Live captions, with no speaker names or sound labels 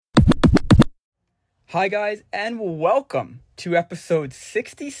Hi guys, and welcome to episode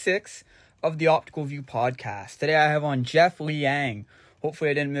 66 of the Optical View podcast. Today I have on Geoff Liang. Hopefully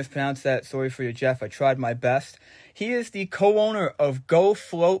I didn't mispronounce that. Sorry for you, Geoff. I tried my best. He is the co-owner of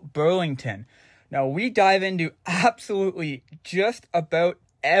GoFloat Burlington. Now we dive into absolutely just about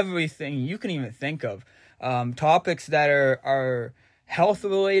everything you can even think of. Topics that are health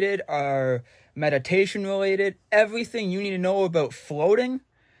related, are meditation related, everything you need to know about floating.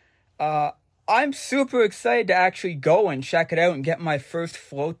 I'm super excited to actually go and check it out and get my first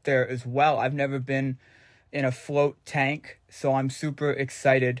float there as well. I've never been in a float tank, so I'm super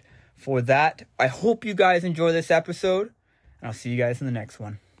excited for that. I hope you guys enjoy this episode, and I'll see you guys in the next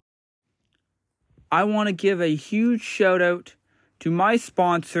one. I want to give a huge shout out to my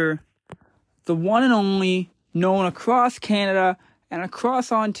sponsor, the one and only, known across Canada and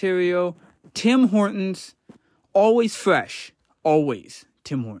across Ontario, Tim Hortons. Always fresh. Always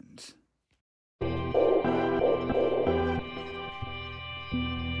Tim Hortons.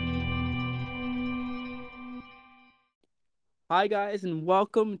 Hi guys, and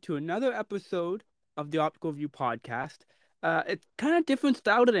welcome to another episode of the Optical View podcast. It's kind of different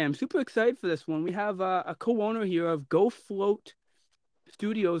style today. I'm super excited for this one. We have a co-owner here of GoFloat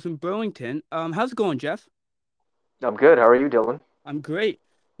Studios in Burlington. How's it going, Geoff? I'm good. How are you, Dylan? I'm great.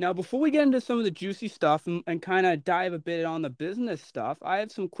 Now, before we get into some of the juicy stuff and kind of dive a bit on the business stuff, I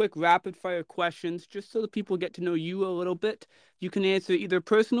have some quick rapid fire questions just so that people get to know you a little bit. You can answer either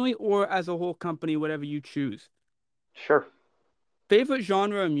personally or as a whole company, whatever you choose. Sure. Favorite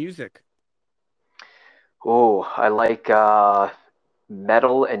genre of music? Oh, I like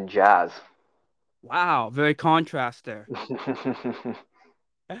metal and jazz. Wow, very contrast there.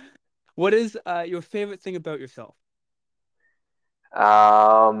 What is your favorite thing about yourself?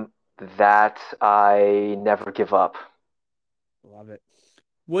 um, that I never give up. Love it.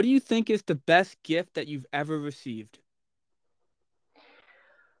 What do you think is the best gift that you've ever received?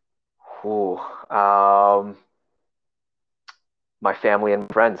 Oh, um, my family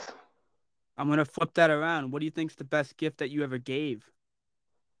and friends. I'm gonna flip that around. What do you think is the best gift that you ever gave?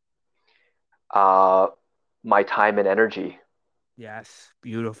 Uh, my time and energy. Yes,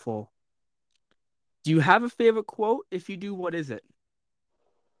 beautiful. Do you have a favorite quote? If you do, what is it?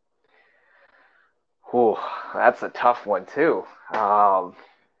 Oh, that's a tough one too.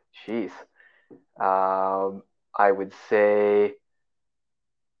 Jeez. I would say,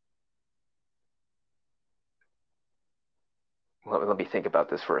 let me think about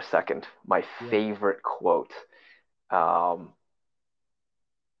this for a second. My Yeah. favorite quote. Um,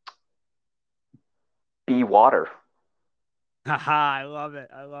 be water. Haha, I love it.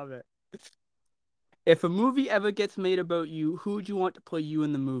 I love it. If a movie ever gets made about you, who would you want to play you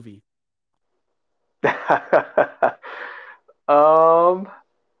in the movie? um,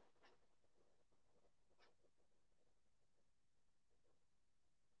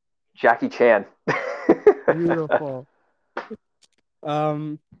 Jackie Chan. Beautiful.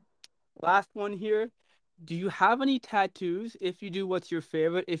 Um, Last one here. Do you have any tattoos? If you do, what's your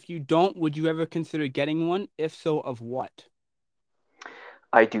favorite? If you don't, would you ever consider getting one? If so, of what?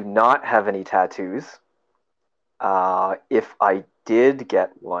 I do not have any tattoos. If I did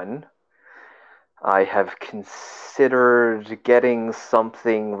get one, I have considered getting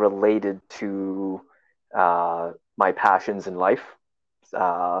something related to my passions in life,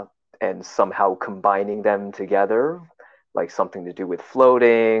 uh, and somehow combining them together, like something to do with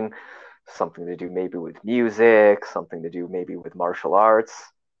floating, something to do maybe with music, something to do maybe with martial arts,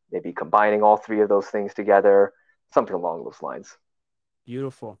 maybe combining all three of those things together, something along those lines.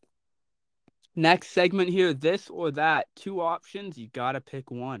 Beautiful. Next segment here, this or that. Two options, you gotta pick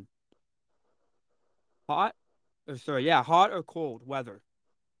one. Hot, hot or cold weather.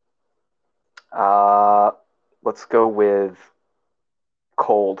 Uh, let's go with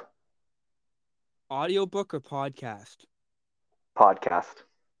cold Audiobook or podcast. podcast.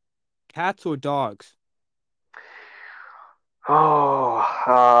 Cats or dogs.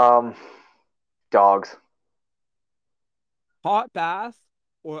 Oh, dogs. Hot bath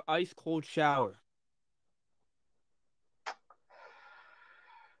or ice cold shower.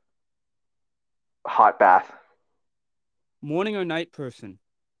 Hot bath. Morning or night person.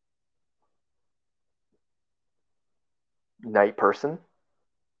 Night person.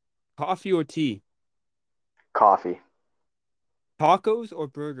 Coffee or tea. Coffee. Tacos or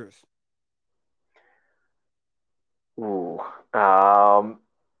burgers. Ooh. I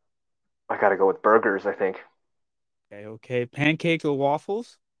gotta go with burgers, I think. Okay. Pancakes or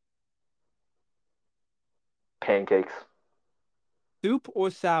waffles. Pancakes. Soup or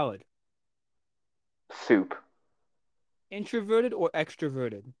salad. Soup. Introverted or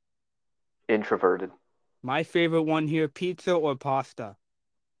extroverted. introverted. My favorite one here, pizza or pasta?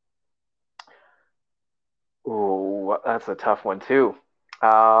 Ooh, that's a tough one too.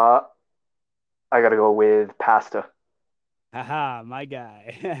 Uh, I gotta go with pasta. Haha, my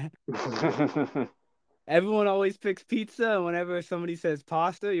guy. Everyone always picks pizza, and whenever somebody says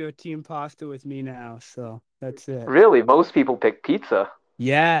pasta, you're team pasta with me now. So that's it. Really, most people pick pizza.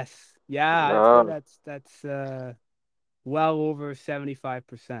 Yes. Yeah, I'd say Um, that's well over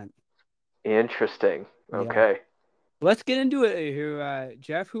 75%. Interesting. Yeah. Okay. Let's get into it here.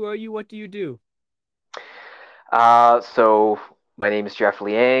 Geoff, who are you? What do you do? So my name is Geoff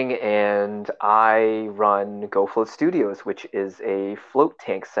Liang, and I run GoFloat Studios, which is a float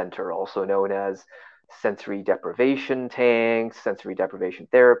tank center, also known as sensory deprivation tanks, sensory deprivation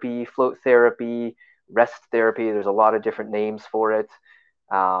therapy, float therapy, rest therapy. There's a lot of different names for it.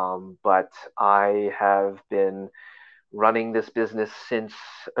 But I have been running this business since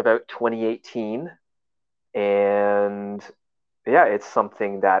about 2018. And yeah, it's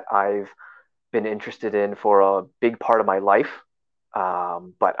something that I've been interested in for a big part of my life,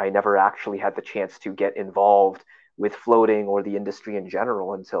 but I never actually had the chance to get involved with floating or the industry in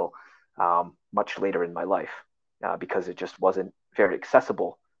general until much later in my life, because it just wasn't very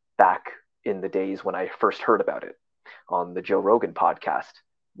accessible back in the days when I first heard about it on the Joe Rogan podcast,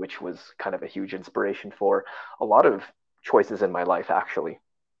 which was kind of a huge inspiration for a lot of choices in my life, actually.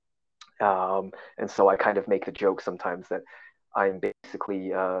 And so I kind of make the joke sometimes that I'm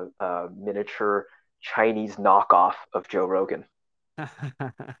basically a miniature Chinese knockoff of Joe Rogan.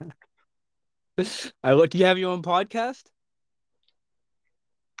 I look. Do you have your own podcast?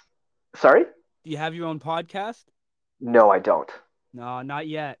 Sorry? Do you have your own podcast? No, I don't. No, not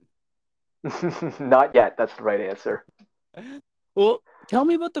yet. Not yet. That's the right answer. Well, tell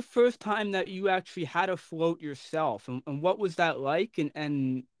me about the first time that you actually had a float yourself, and what was that like?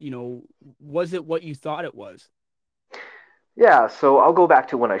 And was it what you thought it was? Yeah, so I'll go back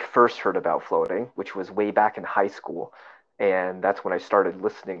to when I first heard about floating, which was way back in high school. And that's when I started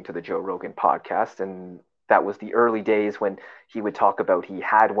listening to the Joe Rogan podcast. And that was the early days when he would talk about he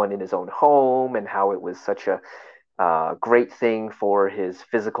had one in his own home and how it was such a great thing for his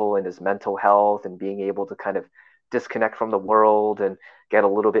physical and his mental health and being able to kind of disconnect from the world and get a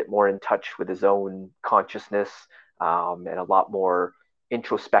little bit more in touch with his own consciousness, and a lot more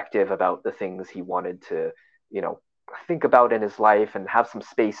introspective about the things he wanted to, you know, think about in his life and have some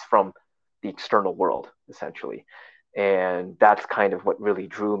space from the external world, essentially. And that's kind of what really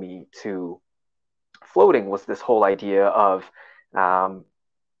drew me to floating, was this whole idea of um,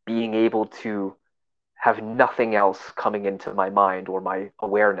 being able to have nothing else coming into my mind or my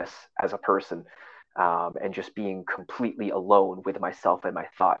awareness as a person, and just being completely alone with myself and my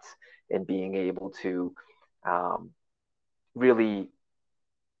thoughts, and being able to um, really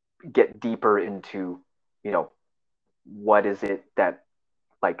get deeper into, you know, what is it that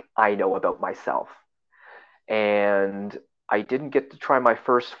like I know about myself. And I didn't get to try my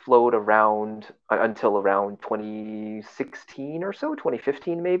first float around until around 2016 or so,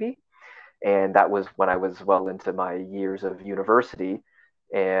 2015 maybe. And that was when I was well into my years of university.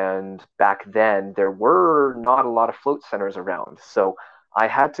 And back then, there were not a lot of float centers around. So I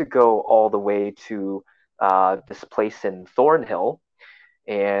had to go all the way to this place in Thornhill.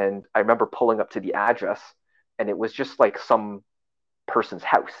 And I remember pulling up to the address, and it was just like some person's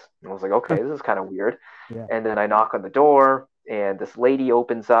house. And I was like, okay, this is kind of weird. Yeah. And then I knock on the door, and this lady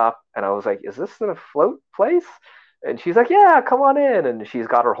opens up, and I was like, is this a float place? And she's like, yeah, come on in. And she's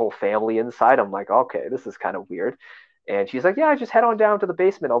got her whole family inside. I'm like, okay, this is kind of weird. And she's like, yeah, just head on down to the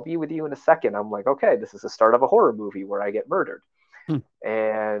basement. I'll be with you in a second. I'm like, okay, this is the start of a horror movie where I get murdered. Hmm.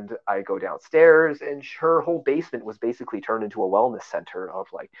 And I go downstairs, and her whole basement was basically turned into a wellness center of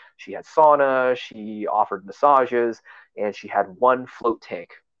like, she had sauna, she offered massages, and she had one float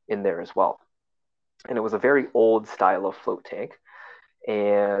tank in there as well. And it was a very old style of float tank.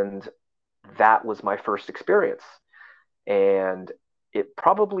 And that was my first experience. And it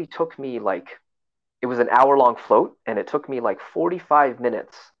probably took me like, it was an hour long float, and it took me like 45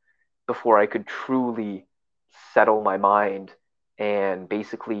 minutes before I could truly settle my mind and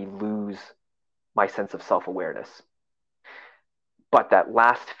basically lose my sense of self awareness. But that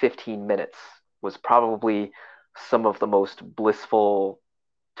last 15 minutes was probably some of the most blissful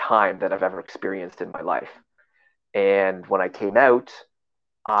time that I've ever experienced in my life. And when I came out,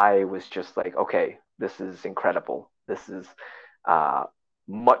 I was just like, okay, this is incredible. This is uh,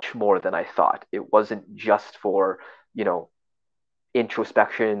 much more than I thought. It wasn't just for, you know,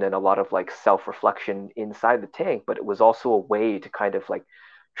 introspection and a lot of like self reflection inside the tank, but it was also a way to kind of like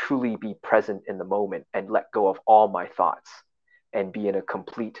truly be present in the moment and let go of all my thoughts and be in a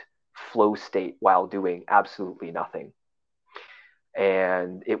complete flow state while doing absolutely nothing.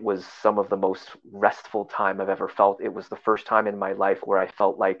 And it was some of the most restful time I've ever felt. It was the first time in my life where I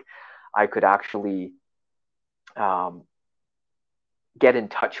felt like I could actually um, get in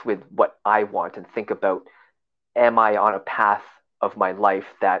touch with what I want and think about, am I on a path of my life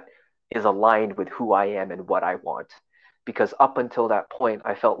that is aligned with who I am and what I want? Because up until that point,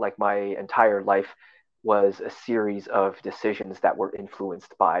 I felt like my entire life was a series of decisions that were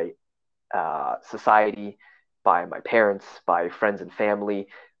influenced by society, by my parents, by friends and family,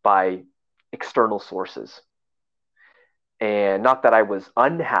 by external sources. And not that I was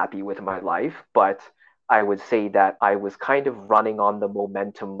unhappy with my life, but I would say that I was kind of running on the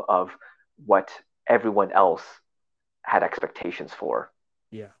momentum of what everyone else had expectations for.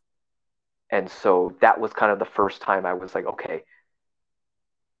 Yeah. And so that was kind of the first time I was like, okay,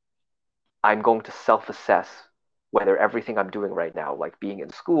 I'm going to self assess whether everything I'm doing right now, like being in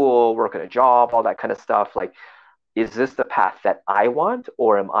school, working a job, all that kind of stuff, like, is this the path that I want,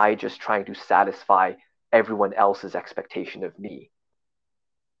 or am I just trying to satisfy everyone else's expectation of me?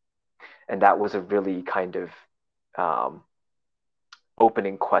 And that was a really kind of um,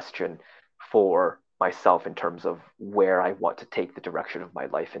 opening question for myself in terms of where I want to take the direction of my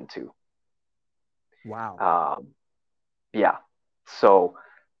life into. Wow. Um, yeah. So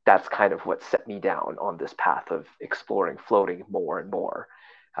that's kind of what set me down on this path of exploring floating more and more.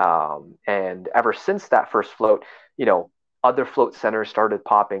 And ever since that first float, you know, other float centers started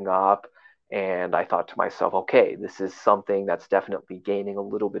popping up. And I thought to myself, okay, this is something that's definitely gaining a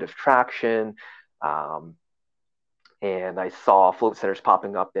little bit of traction. Um, and I saw float centers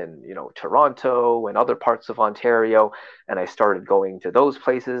popping up in, you know, Toronto and other parts of Ontario, and I started going to those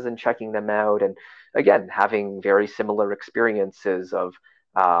places and checking them out, and again having very similar experiences of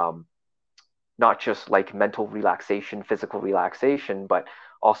um, not just like mental relaxation, physical relaxation, but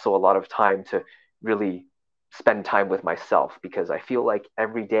also a lot of time to really spend time with myself, because I feel like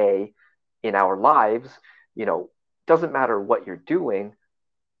every day in our lives, you know, doesn't matter what you're doing,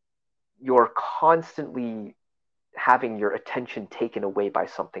 you're constantly having your attention taken away by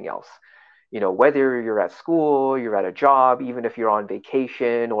something else. You know, whether you're at school, you're at a job, even if you're on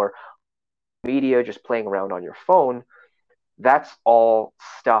vacation or media, just playing around on your phone, that's all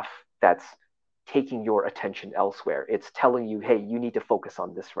stuff that's taking your attention elsewhere. It's telling you, hey, you need to focus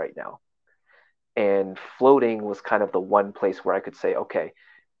on this right now. And floating was kind of the one place where I could say, okay,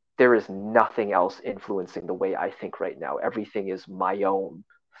 there is nothing else influencing the way I think right now. Everything is my own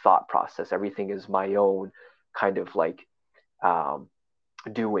thought process. Everything is my own kind of like um,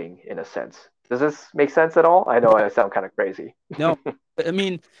 doing, in a sense. Does this make sense at all? I know Yeah. I sound kind of crazy. No, I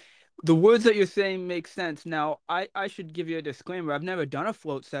mean, the words that you're saying make sense. Now, I should give you a disclaimer. I've never done a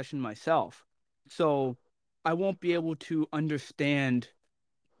float session myself, so I won't be able to understand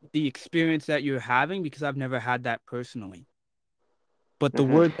the experience that you're having because I've never had that personally. But the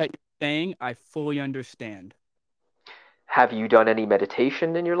Mm-hmm. words that you're saying, I fully understand. Have you done any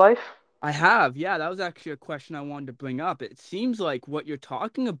meditation in your life? I have, yeah, that was actually a question I wanted to bring up. It seems like what you're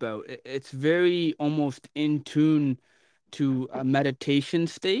talking about, it's very almost in tune to a meditation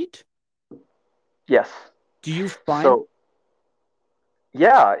state. Yes. Do you find? So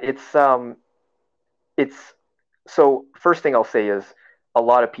yeah, it's so first thing I'll say is a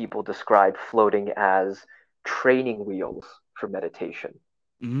lot of people describe floating as training wheels for meditation.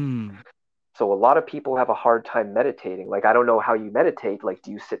 Mm. So a lot of people have a hard time meditating. Like, I don't know how you meditate. Like,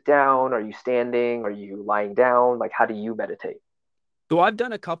 do you sit down? Are you standing? Are you lying down? Like, how do you meditate? So I've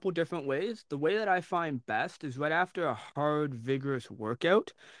done a couple different ways. The way that I find best is right after a hard, vigorous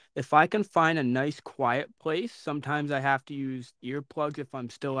workout. If I can find a nice, quiet place, sometimes I have to use earplugs if I'm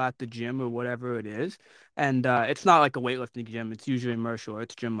still at the gym or whatever it is. And it's not like a weightlifting gym. It's usually a commercial or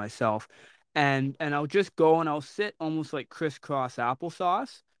it's gym myself. And I'll just go and I'll sit almost like crisscross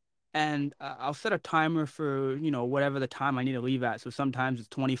applesauce. And I'll set a timer for, whatever the time I need to leave at. So sometimes it's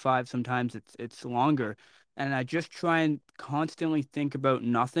 25, sometimes it's longer, and I just try and constantly think about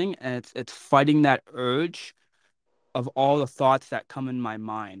nothing, and it's fighting that urge of all the thoughts that come in my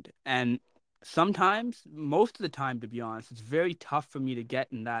mind. And sometimes, most of the time, to be honest, it's very tough for me to get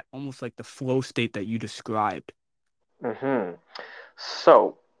in that almost like the flow state that you described. Hmm.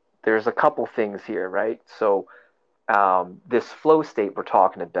 So there's a couple things here, right? So this flow state we're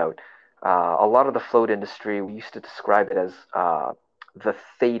talking about, a lot of the float industry, we used to describe it as the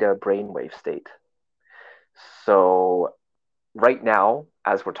theta brainwave state. So right now,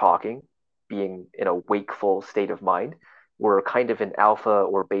 as we're talking, being in a wakeful state of mind, we're kind of in alpha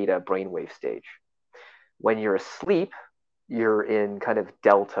or beta brainwave stage. When you're asleep, you're in kind of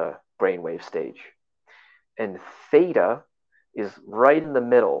delta brainwave stage. And theta is right in the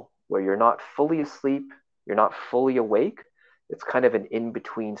middle where you're not fully asleep, you're not fully awake. It's kind of an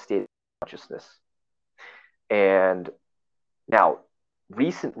in-between state of consciousness. And now,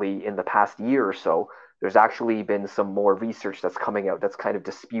 recently, in the past year or so, there's actually been some more research that's coming out that's kind of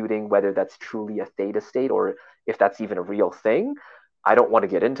disputing whether that's truly a theta state or if that's even a real thing. I don't want to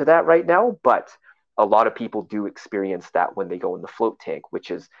get into that right now, but a lot of people do experience that when they go in the float tank,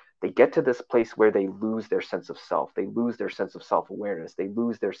 which is they get to this place where they lose their sense of self. They lose their sense of self-awareness. They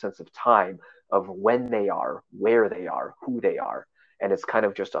lose their sense of time, of when they are, where they are, who they are. And it's kind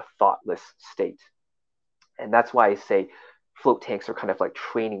of just a thoughtless state. And that's why I say float tanks are kind of like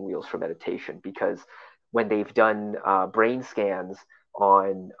training wheels for meditation, because when they've done brain scans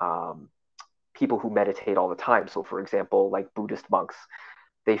on people who meditate all the time, so for example, like Buddhist monks,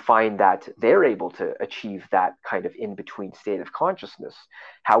 they find that they're able to achieve that kind of in-between state of consciousness.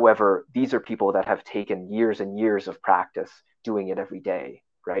 However, these are people that have taken years and years of practice doing it every day,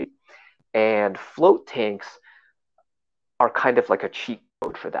 right? And float tanks are kind of like a cheat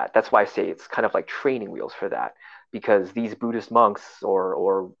code for that. That's why I say it's kind of like training wheels for that, because these Buddhist monks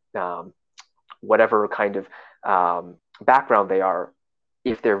or whatever kind of background they are,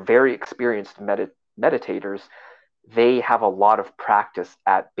 if they're very experienced meditators, they have a lot of practice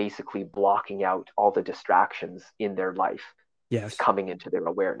at basically blocking out all the distractions in their life. Yes. Coming into their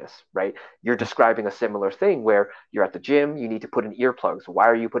awareness, right? You're describing a similar thing where you're at the gym, you need to put in earplugs. Why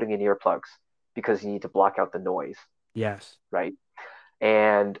are you putting in earplugs? Because you need to block out the noise. Yes. Right.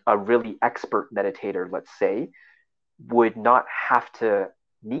 And a really expert meditator, let's say, would not have to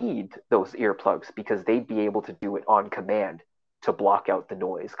need those earplugs because they'd be able to do it on command to block out the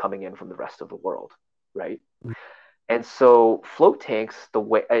noise coming in from the rest of the world. Right. And so float tanks, the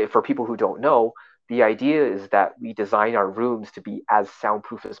way for people who don't know, the idea is that we design our rooms to be as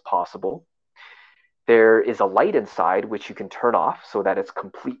soundproof as possible. There is a light inside which you can turn off so that it's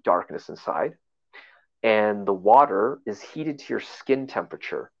complete darkness inside. And the water is heated to your skin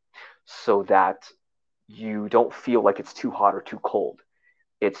temperature so that you don't feel like it's too hot or too cold.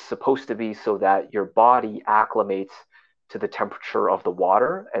 It's supposed to be so that your body acclimates to the temperature of the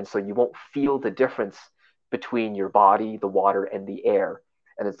water, and so you won't feel the difference between your body, the water, and the air.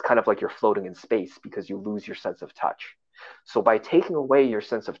 And it's kind of like you're floating in space because you lose your sense of touch. So by taking away your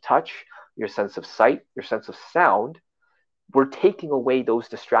sense of touch, your sense of sight, your sense of sound, we're taking away those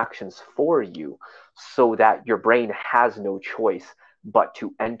distractions for you so that your brain has no choice but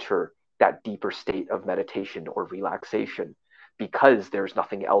to enter that deeper state of meditation or relaxation because there's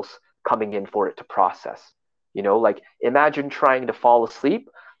nothing else coming in for it to process. You know, like imagine trying to fall asleep,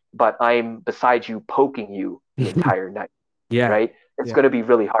 but I'm beside you poking you the entire night, Yeah. right? It's going to be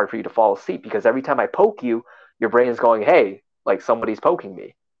really hard for you to fall asleep because every time I poke you, your brain is going, hey, like somebody's poking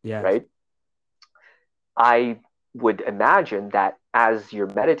me, right? I would imagine that as you're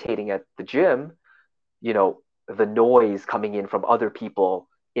meditating at the gym, you know, the noise coming in from other people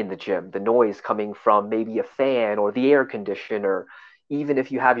in the gym, the noise coming from maybe a fan or the air conditioner, even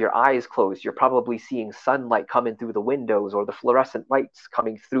if you have your eyes closed, you're probably seeing sunlight coming through the windows or the fluorescent lights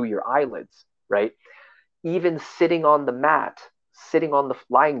coming through your eyelids, right? Even sitting on the mat,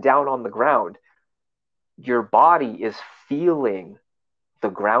 lying down on the ground, your body is feeling the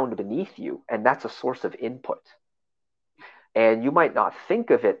ground beneath you, and that's a source of input. And you might not think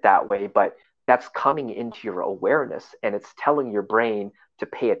of it that way, but that's coming into your awareness, and it's telling your brain to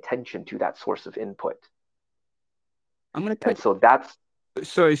pay attention to that source of input. I'm going to cut. So that's.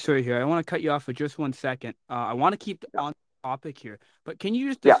 Sorry here. I want to cut you off for just 1 second. I want to keep on topic here, but can you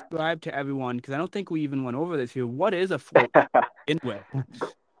just describe to everyone, because I don't think we even went over this here, what is a float in with?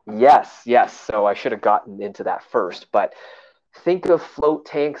 Yes. So I should have gotten into that first, but think of float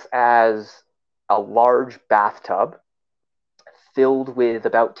tanks as a large bathtub filled with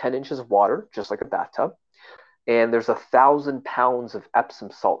about 10 inches of water, just like a bathtub. And there's 1,000 pounds of Epsom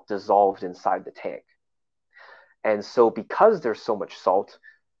salt dissolved inside the tank. And so because there's so much salt,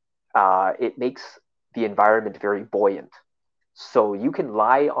 it makes the environment very buoyant. So you can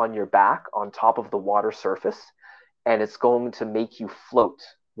lie on your back on top of the water surface, and it's going to make you float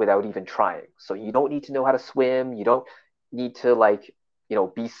without even trying. So you don't need to know how to swim. You don't need to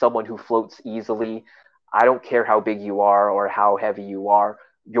be someone who floats easily. I don't care how big you are or how heavy you are.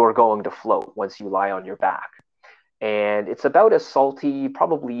 You're going to float once you lie on your back. And it's about as salty,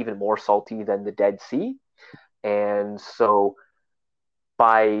 probably even more salty than the Dead Sea. And so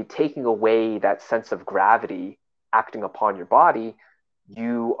by taking away that sense of gravity acting upon your body,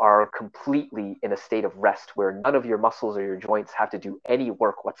 you are completely in a state of rest where none of your muscles or your joints have to do any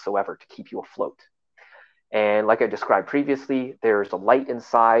work whatsoever to keep you afloat. And like I described previously, there's a light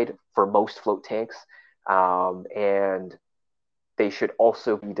inside for most float tanks. And they should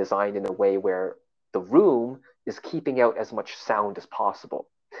also be designed in a way where the room is keeping out as much sound as possible,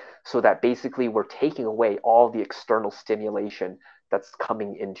 so that basically we're taking away all the external stimulation that's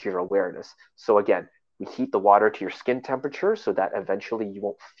coming into your awareness. So again, we heat the water to your skin temperature so that eventually you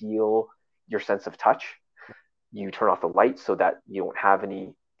won't feel your sense of touch. You turn off the lights so that you don't have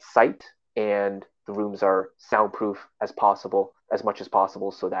any sight, and the rooms are soundproof as possible, as much as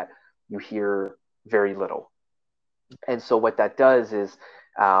possible, so that you hear very little. And so what that does is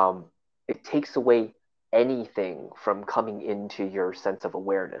um, it takes away anything from coming into your sense of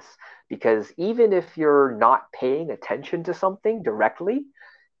awareness. Because even if you're not paying attention to something directly,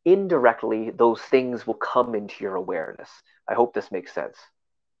 indirectly, those things will come into your awareness. I hope this makes sense.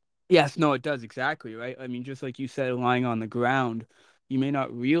 Yes, no, it does exactly, right? I mean, just like you said, lying on the ground, you may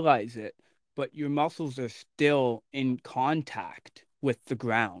not realize it, but your muscles are still in contact with the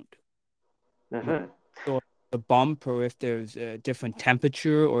ground. Right? Mm-hmm. So the bump, or if there's a different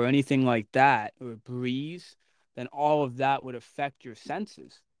temperature or anything like that, or a breeze, then all of that would affect your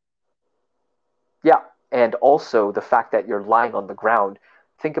senses. Yeah. And also the fact that you're lying on the ground,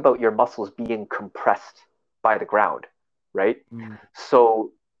 think about your muscles being compressed by the ground, right? Mm.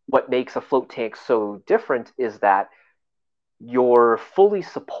 So, what makes a float tank so different is that you're fully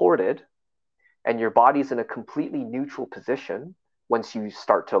supported and your body's in a completely neutral position once you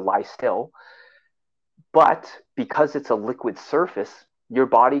start to lie still. But because it's a liquid surface, your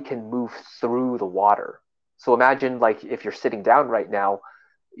body can move through the water. So imagine like if you're sitting down right now,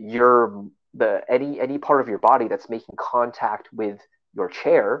 you're the any part of your body that's making contact with your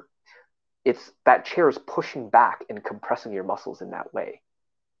chair, it's that chair is pushing back and compressing your muscles in that way.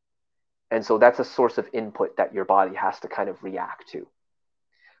 And so that's a source of input that your body has to kind of react to.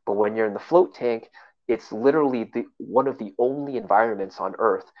 But when you're in the float tank, it's literally one of the only environments on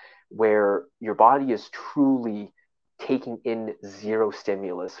Earth where your body is truly taking in zero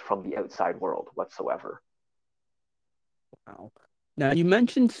stimulus from the outside world whatsoever. Wow. Now, you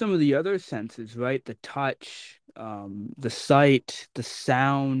mentioned some of the other senses, right? The touch, the sight, the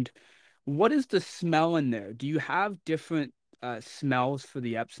sound. What is the smell in there? Do you have different smells for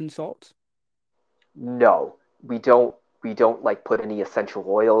the Epsom salts? No, we don't. We don't like put any essential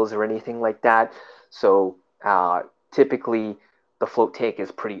oils or anything like that. So typically, the float tank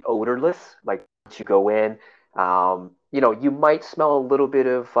is pretty odorless. Like once you go in, you might smell a little bit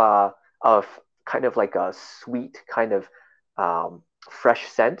of kind of like a sweet kind of fresh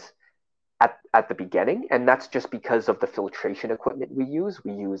scent at the beginning, and that's just because of the filtration equipment we use.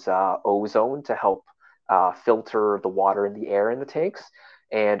 We use ozone to help filter the water in the air in the tanks,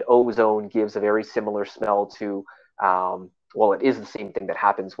 and ozone gives a very similar smell to, well, it is the same thing that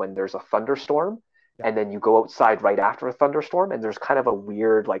happens when there's a thunderstorm, Yeah. and then you go outside right after a thunderstorm, and there's kind of a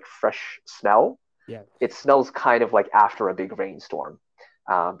weird, like, fresh smell. Yeah. It smells kind of like after a big rainstorm,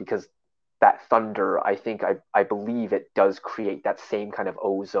 because that thunder, I believe it does create that same kind of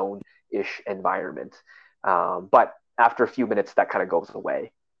ozone-ish environment. But after a few minutes, that kind of goes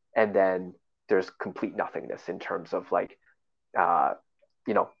away, and then there's complete nothingness in terms of like, uh,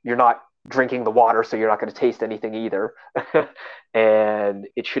 you're not drinking the water, so you're not going to taste anything either, and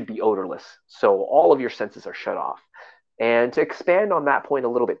it should be odorless. So all of your senses are shut off. And to expand on that point a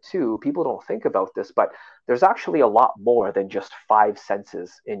little bit too, people don't think about this, but there's actually a lot more than just five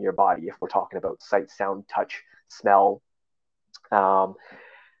senses in your body if we're talking about sight, sound, touch, smell. Um,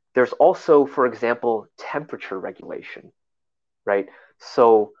 there's also, for example, temperature regulation, right?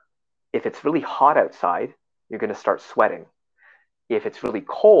 So if it's really hot outside, you're going to start sweating. If it's really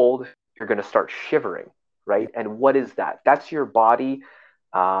cold, you're going to start shivering, Yeah. right? And what is that? That's your body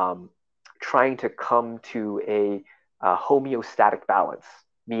um, trying to come to a homeostatic balance,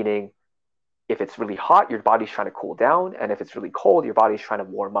 meaning if it's really hot, your body's trying to cool down, and if it's really cold, your body's trying to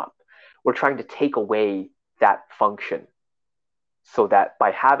warm up. We're trying to take away that function so that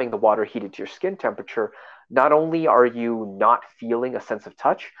by having the water heated to your skin temperature, not only are you not feeling a sense of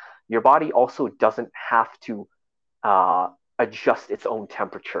touch, your body also doesn't have to uh, adjust its own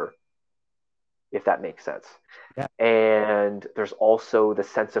temperature, if that makes sense. Yeah. And there's also the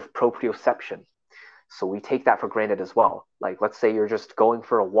sense of proprioception. So we take that for granted as well. Like, let's say you're just going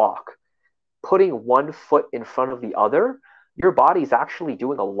for a walk, putting one foot in front of the other, your body's actually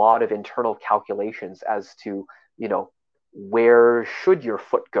doing a lot of internal calculations as to, where should your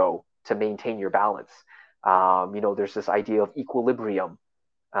foot go to maintain your balance. There's this idea of equilibrium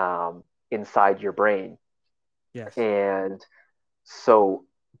inside your brain. Yes. And so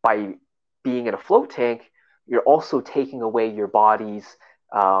by being in a float tank, you're also taking away your body's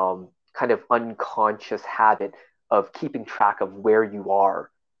kind of unconscious habit of keeping track of where you are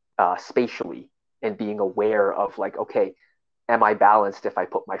spatially and being aware of like, okay, am I balanced if I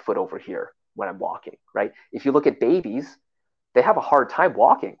put my foot over here when I'm walking, right? If you look at babies, they have a hard time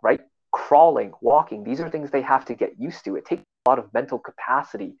walking, right? Crawling, walking, these are things they have to get used to. It takes a lot of mental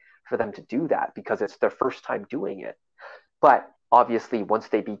capacity for them to do that because it's their first time doing it. But obviously, once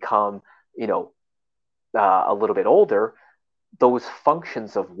they become, a little bit older, those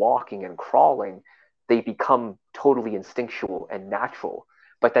functions of walking and crawling, they become totally instinctual and natural.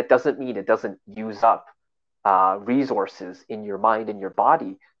 But that doesn't mean it doesn't use up resources in your mind and your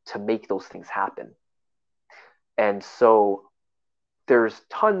body to make those things happen. And so there's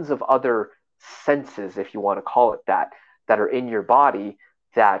tons of other senses, if you want to call it that, that are in your body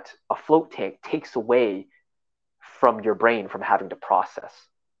that a float tank takes away from your brain from having to process.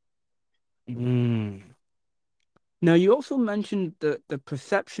 Mm. Now, you also mentioned the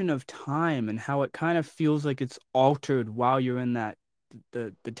perception of time and how it kind of feels like it's altered while you're in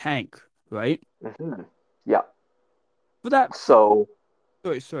the tank, right? Mm-hmm. Yeah. For that, So,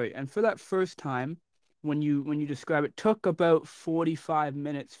 sorry, and for that first time, when you describe it, took about 45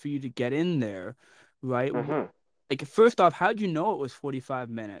 minutes for you to get in there, right? mm-hmm. Like first off, how did you know it was 45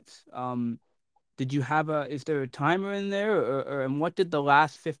 minutes? Did you have is there a timer in there, and what did the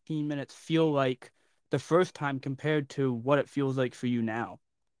last 15 minutes feel like the first time compared to what it feels like for you now?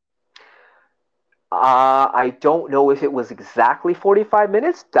 I don't know if it was exactly 45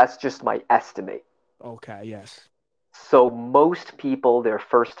 minutes. That's just my estimate. Okay, yes. So most people, their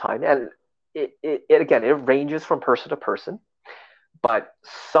first time, and it again, it ranges from person to person, but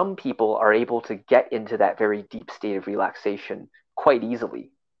some people are able to get into that very deep state of relaxation quite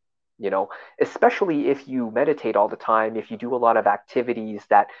easily, especially if you meditate all the time, if you do a lot of activities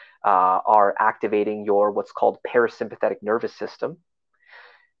that are activating your what's called parasympathetic nervous system,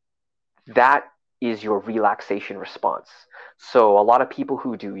 that is your relaxation response. So a lot of people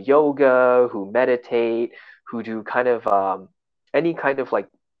who do yoga, who meditate, who do kind of any kind of like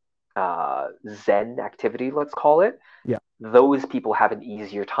Zen activity, let's call it, Yeah. those people have an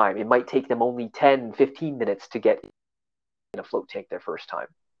easier time. It might take them only 10, 15 minutes to get in a float tank their first time.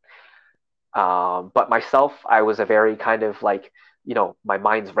 But myself, I was a very kind of like, my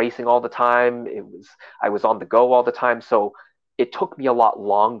mind's racing all the time. I was on the go all the time. So it took me a lot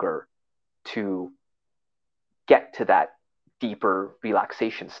longer to get to that deeper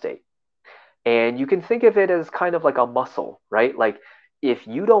relaxation state. And you can think of it as kind of like a muscle, right? Like if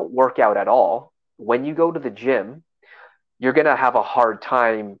you don't work out at all, when you go to the gym, you're going to have a hard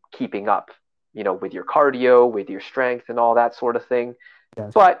time keeping up, with your cardio, with your strength and all that sort of thing.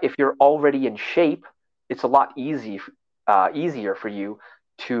 Yes. But if you're already in shape, it's a lot easier for you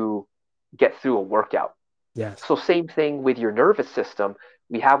to get through a workout. Yes. So same thing with your nervous system.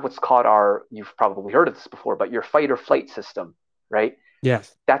 We have what's called you've probably heard of this before, but your fight or flight system, right?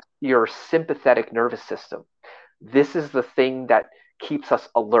 Yes. That's your sympathetic nervous system. This is the thing that keeps us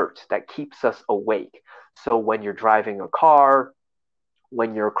alert, that keeps us awake. So when you're driving a car,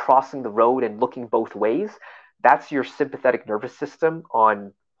 when you're crossing the road and looking both ways, that's your sympathetic nervous system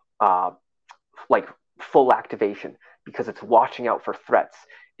on uh, like full activation because it's watching out for threats.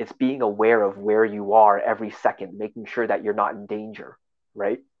 It's being aware of where you are every second, making sure that you're not in danger,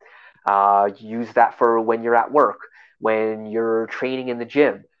 right? Use that for when you're at work, when you're training in the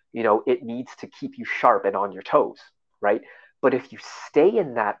gym. It needs to keep you sharp and on your toes, right? But if you stay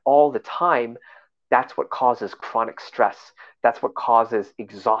in that all the time, that's what causes chronic stress. That's what causes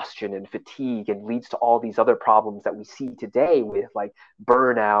exhaustion and fatigue and leads to all these other problems that we see today with like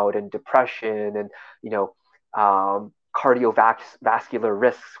burnout and depression and, cardiovascular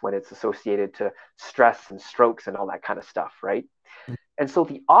risks when it's associated to stress and strokes and all that kind of stuff, right? And so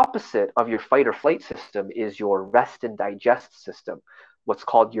the opposite of your fight or flight system is your rest and digest system, what's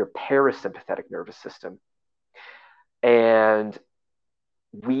called your parasympathetic nervous system. And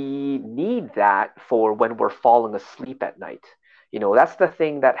we need that for when we're falling asleep at night. That's the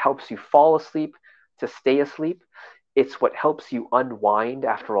thing that helps you fall asleep to stay asleep. It's what helps you unwind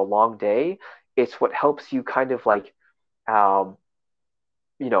after a long day. It's what helps you kind of like, um,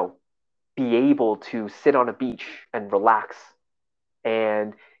 you know, be able to sit on a beach and relax.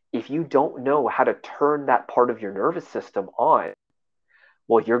 And if you don't know how to turn that part of your nervous system on,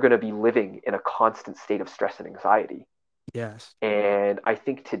 well, you're going to be living in a constant state of stress and anxiety. Yes. And I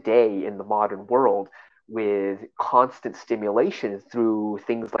think today in the modern world, with constant stimulation through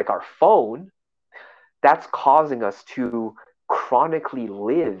things like our phone, that's causing us to chronically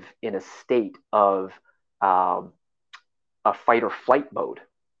live in a state of um, a fight or flight mode.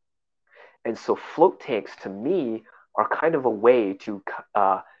 And so float tanks to me are kind of a way to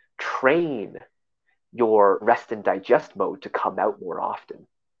train your rest and digest mode to come out more often.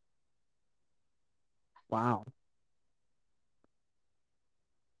 Wow.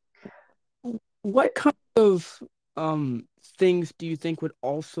 What kind of things do you think would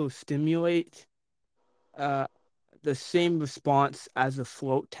also stimulate uh the same response as a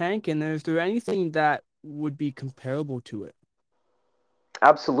float tank? And is there anything that would be comparable to it?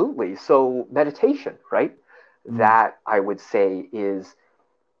 Absolutely. So meditation, right? Mm. That I would say is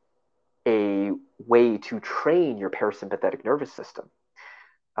a way to train your parasympathetic nervous system.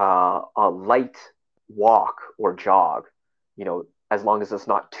 A light walk or jog, as long as it's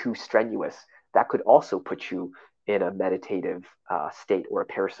not too strenuous, that could also put you in a meditative state or a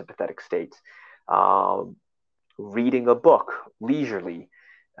parasympathetic state. Um, Reading a book leisurely,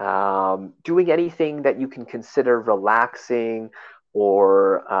 doing anything that you can consider relaxing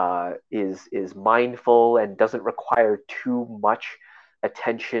or is mindful and doesn't require too much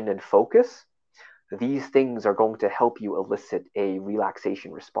attention and focus. These things are going to help you elicit a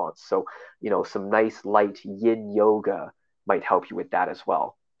relaxation response. So, some nice light yin yoga might help you with that as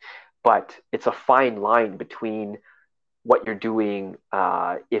well. But it's a fine line between what you're doing,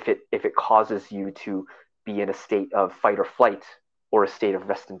 if it causes you to be in a state of fight or flight or a state of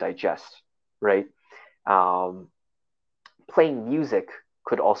rest and digest, right? Um, Playing music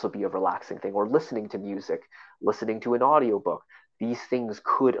could also be a relaxing thing, or listening to music, listening to an audiobook. These things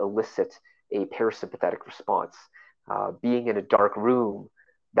could elicit a parasympathetic response. Being in a dark room,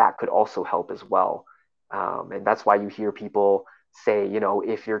 that could also help as well. And that's why you hear people say,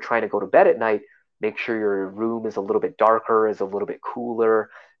 if you're trying to go to bed at night, make sure your room is a little bit darker, is a little bit cooler,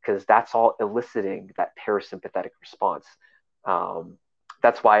 because that's all eliciting that parasympathetic response. Um,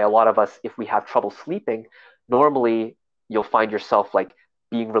 that's why a lot of us, if we have trouble sleeping, normally you'll find yourself like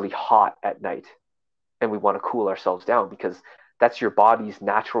being really hot at night, and we want to cool ourselves down because that's your body's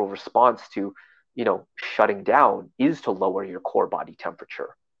natural response to shutting down, is to lower your core body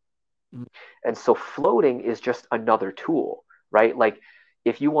temperature. Mm. And so floating is just another tool, right? Like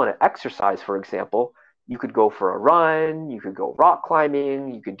if you want to exercise, for example, you could go for a run, you could go rock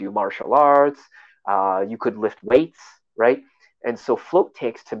climbing, you could do martial arts, you could lift weights, right? And so float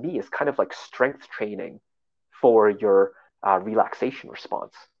tanks to me is kind of like strength training for your relaxation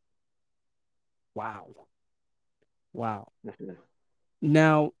response. Wow. Wow. Mhm.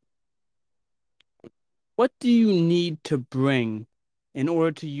 Now, what do you need to bring in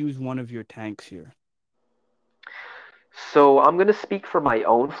order to use one of your tanks here? So I'm going to speak for my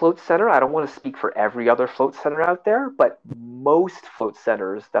own float center. I don't want to speak for every other float center out there, but most float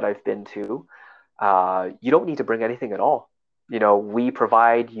centers that I've been to, you don't need to bring anything at all. We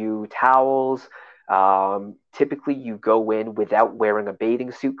provide you towels. Typically, you go in without wearing a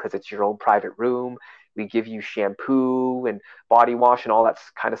bathing suit because it's your own private room. We give you shampoo and body wash and all that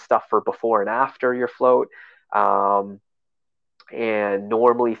kind of stuff for before and after your float. Um, and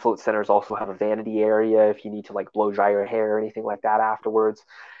normally, float centers also have a vanity area if you need to like blow dry your hair or anything like that afterwards.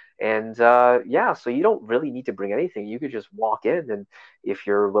 And yeah, so you don't really need to bring anything. You could just walk in, and if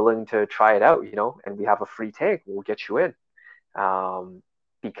you're willing to try it out, and we have a free tank, we'll get you in.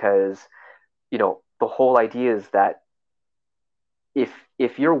 Because the whole idea is that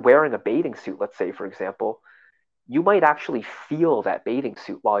if you're wearing a bathing suit, let's say for example, you might actually feel that bathing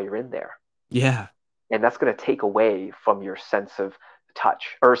suit while you're in there, Yeah. and that's going to take away from your sense of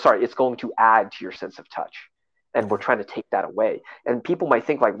touch, or sorry, it's going to add to your sense of touch, and we're Yeah. trying to take that away. And people might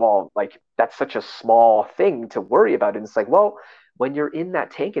think like, well, like that's such a small thing to worry about, and it's like, well, when you're in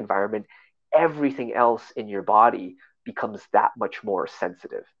that tank environment, everything else in your body becomes that much more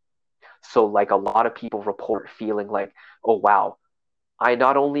sensitive. So like a lot of people report feeling like, oh wow, I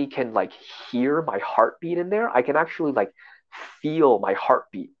not only can like hear my heartbeat in there, I can actually like feel my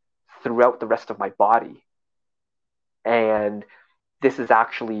heartbeat throughout the rest of my body. And this is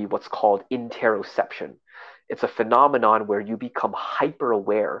actually what's called interoception. It's a phenomenon where you become hyper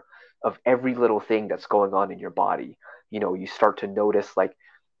aware of every little thing that's going on in your body. You start to notice like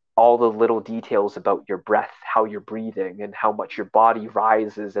all the little details about your breath, how you're breathing, and how much your body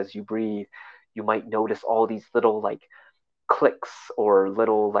rises as you breathe. You might notice all these little like clicks or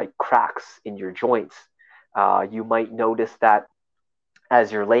little like cracks in your joints. You might notice that as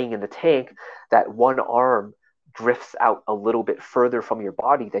you're laying in the tank, that one arm drifts out a little bit further from your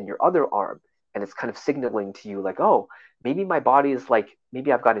body than your other arm. And it's kind of signaling to you, like, oh, maybe my body is like,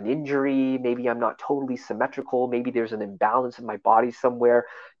 maybe I've got an injury, maybe I'm not totally symmetrical, maybe there's an imbalance in my body somewhere.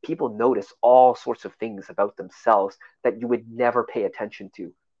 People notice all sorts of things about themselves that you would never pay attention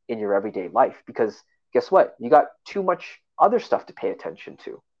to in your everyday life because guess what? You got too much other stuff to pay attention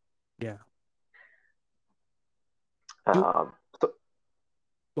to. Yeah. Do So,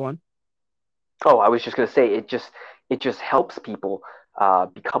 Go on. oh, I was just going to say it just helps people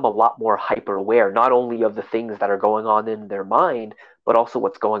become a lot more hyper aware, not only of the things that are going on in their mind, but also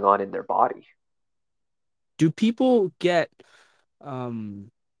what's going on in their body. Do people get um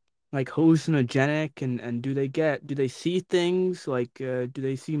like hallucinogenic and do they see things like do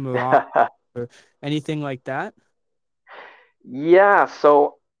they see mirage or anything like that? Yeah,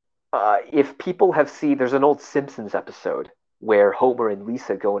 so if people have seen, there's an old Simpsons episode where Homer and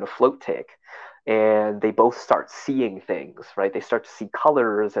Lisa go in a float tank and they both start seeing things, right? They start to see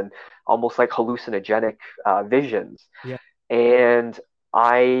colors and almost like hallucinogenic visions. Yeah. And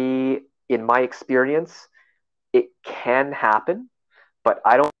in my experience, it can happen, but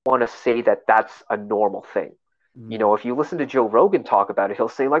I don't want to say that that's a normal thing. Mm. If you listen to Joe Rogan talk about it,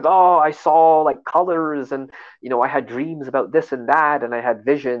 he'll say like, "Oh, I saw like colors and I had dreams about this and that and I had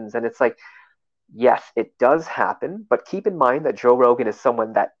visions." And it's like, yes, it does happen, but keep in mind that Joe Rogan is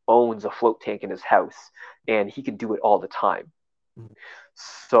someone that owns a float tank in his house and he can do it all the time. Mm.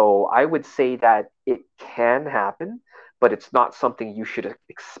 So I would say that it can happen, but it's not something you should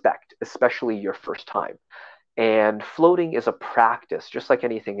expect, especially your first time. And floating is a practice, just like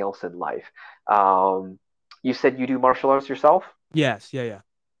anything else in life. You said you do martial arts yourself? Yes, yeah,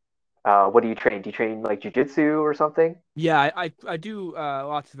 yeah. What do you train? Do you train like jujitsu or something? Yeah, I do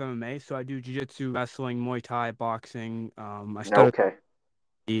lots of MMA, so I do jiu-jitsu, wrestling, Muay Thai, boxing. I started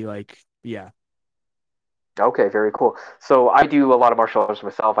Okay. like yeah. Okay, very cool. So I do a lot of martial arts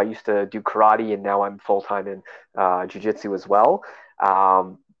myself. I used to do karate, and now I'm full time in jujitsu as well.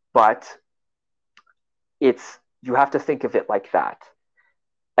 Um, but it's you have to think of it like that.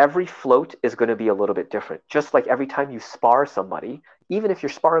 Every float is going to be a little bit different. Just like every time you spar somebody, even if you're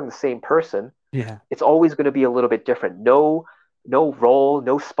sparring the same person, Yeah. it's always going to be a little bit different. No roll,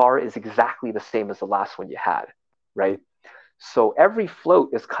 no spar is exactly the same as the last one you had, right? So every float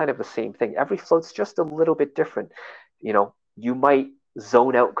is kind of the same thing. Every float's just a little bit different. You might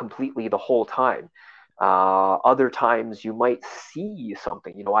zone out completely the whole time. Other times you might see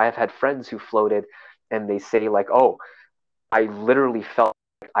something. I have had friends who floated and they say like, "Oh, I literally felt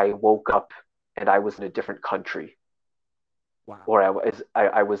like I woke up and I was in a different country, Wow. or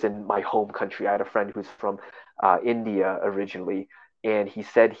I was in my home country." I had a friend who's from India originally, and he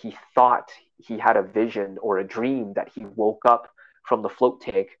said he thought he had a vision or a dream that he woke up from the float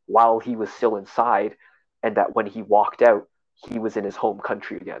tank while he was still inside, and that when he walked out, he was in his home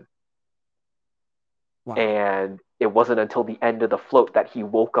country again. Wow. And it wasn't until the end of the float that he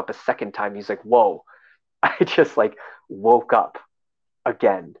woke up a second time. He's like, "Whoa, I just like woke up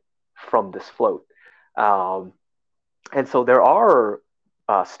again from this float." Um, And so there are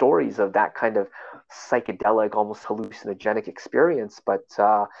stories of that kind of psychedelic, almost hallucinogenic experience, but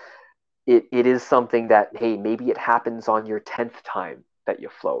it is something that, hey, maybe it happens on your 10th time that you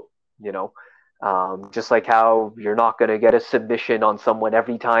float, you know? Just like how you're not going to get a submission on someone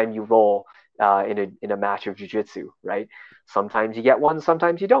every time you roll in a match of jujitsu, right? Sometimes you get one,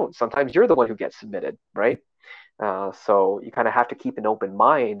 sometimes you don't. Sometimes you're the one who gets submitted, right? So you kind of have to keep an open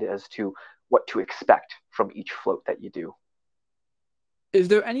mind as to what to expect from each float that you do. Is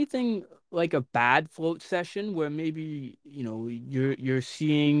there anything like a bad float session where maybe, you're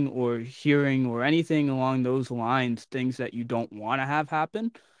seeing or hearing or anything along those lines, things that you don't want to have happen?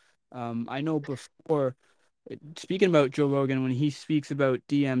 I know before, speaking about Joe Rogan, when he speaks about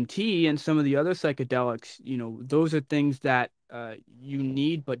DMT and some of the other psychedelics, those are things that you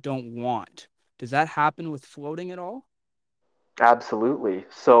need but don't want. Does that happen with floating at all? Absolutely.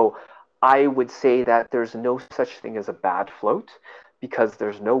 So I would say that there's no such thing as a bad float because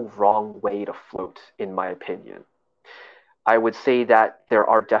there's no wrong way to float, in my opinion. I would say that there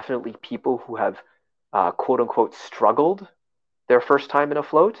are definitely people who have quote unquote struggled their first time in a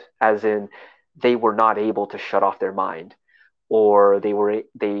float, as in they were not able to shut off their mind, or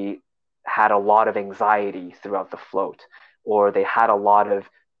they had a lot of anxiety throughout the float, or they had a lot of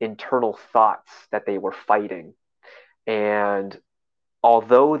internal thoughts that they were fighting. And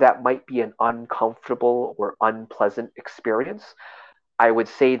although that might be an uncomfortable or unpleasant experience, I would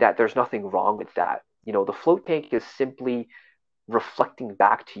say that there's nothing wrong with that. The float tank is simply reflecting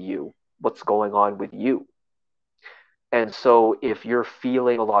back to you what's going on with you. And so if you're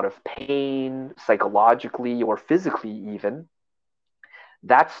feeling a lot of pain psychologically or physically, even,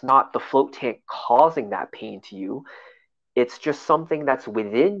 that's not the float tank causing that pain to you. It's just something that's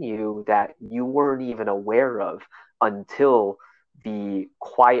within you that you weren't even aware of until the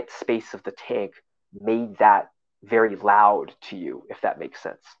quiet space of the tank made that very loud to you, if that makes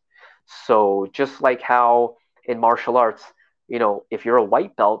sense. So, just like how in martial arts, if you're a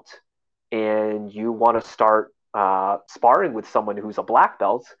white belt and you want to start sparring with someone who's a black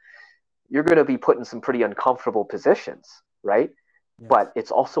belt, you're going to be put in some pretty uncomfortable positions, right? Yes. But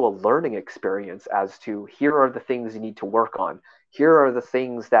it's also a learning experience as to here are the things you need to work on. Here are the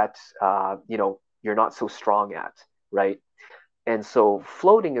things that you're not so strong at, right? And so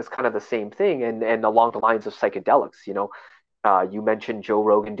floating is kind of the same thing, and along the lines of psychedelics, you mentioned Joe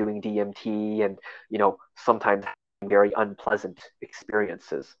Rogan doing DMT, and sometimes very unpleasant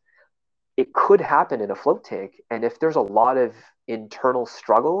experiences. It could happen in a float tank, and if there's a lot of internal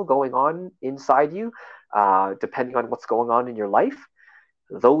struggle going on inside you, depending on what's going on in your life,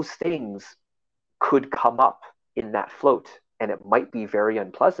 those things could come up in that float, and it might be very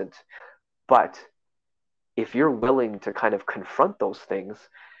unpleasant. But if you're willing to kind of confront those things,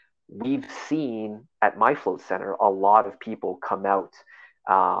 we've seen at my float center a lot of people come out,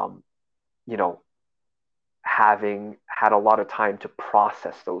 um, you know, having had a lot of time to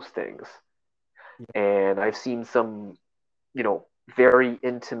process those things. And I've seen some, very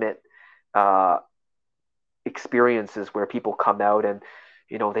intimate uh, experiences where people come out and,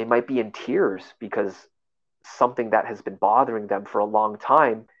 they might be in tears because something that has been bothering them for a long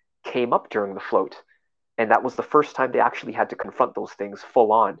time came up during the float. And that was the first time they actually had to confront those things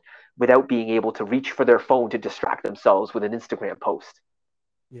full on without being able to reach for their phone to distract themselves with an Instagram post,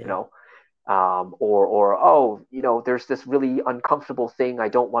 you Yeah. know, or oh, there's this really uncomfortable thing I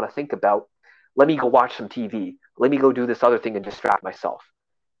don't want to think about. Let me go watch some TV. Let me go do this other thing and distract myself.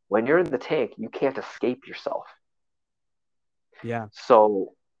 When you're in the tank, you can't escape yourself. Yeah.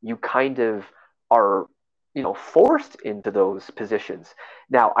 So you kind of are, forced into those positions.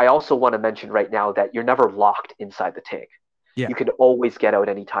 Now, I also want to mention right now that you're never locked inside the tank. Yeah. You can always get out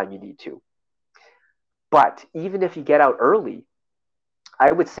anytime you need to. But even if you get out early,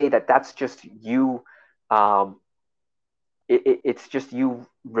 I would say that that's just you. Um, it's just you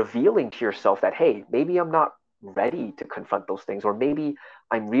revealing to yourself that, hey, maybe I'm not ready to confront those things, or maybe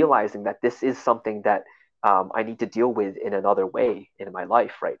I'm realizing that this is something that I need to deal with in another way in my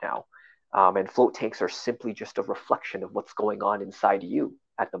life right now. And float tanks are simply just a reflection of what's going on inside you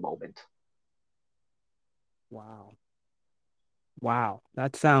at the moment. Wow. Wow,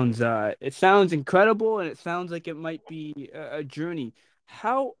 that sounds it sounds incredible, and it sounds like it might be a journey.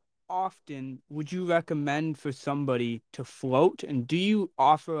 How often would you recommend for somebody to float? And do you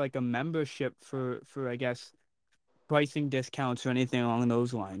offer like a membership for I guess pricing discounts or anything along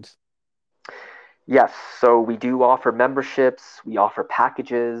those lines? Yes, so we do offer memberships, we offer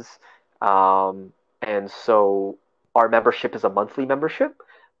packages, and so our membership is a monthly membership,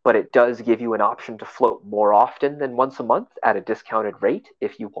 but it does give you an option to float more often than once a month at a discounted rate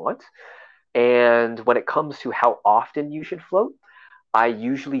if you want. And when it comes to how often you should float, I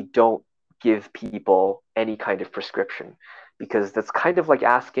usually don't give people any kind of prescription because that's kind of like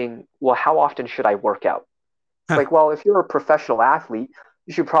asking, well, how often should I work out? It's Huh. like, well, if you're a professional athlete,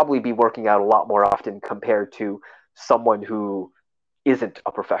 you should probably be working out a lot more often compared to someone who isn't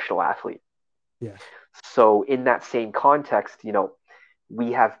a professional athlete. Yes. So, in that same context,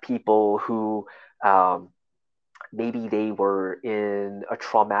 we have people who um, maybe they were in a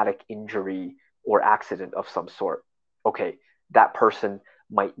traumatic injury or accident of some sort. Okay, that person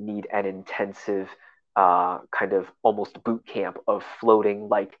might need an intensive kind of almost boot camp of floating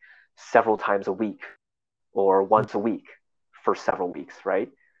like several times a week or Mm. once a week for several weeks, right?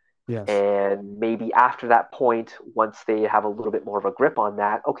 Yes. And maybe after that point, once they have a little bit more of a grip on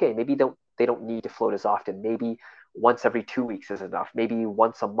that, okay, maybe they don't need to float as often. Maybe once every 2 weeks is enough. Maybe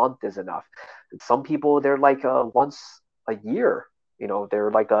once a month is enough. And some people they're like once a year.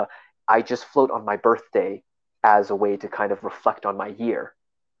 They're like I just float on my birthday as a way to kind of reflect on my year,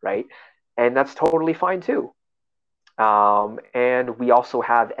 right? And that's totally fine too. And we also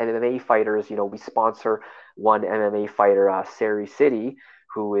have MMA fighters. We sponsor one MMA fighter, Sari City,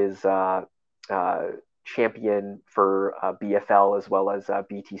 who is uh, champion for BFL as well as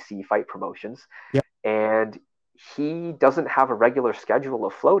BTC fight promotions. Yeah. And he doesn't have a regular schedule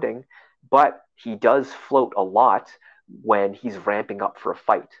of floating, but he does float a lot when he's ramping up for a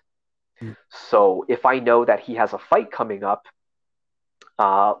fight. Mm. So if I know that he has a fight coming up,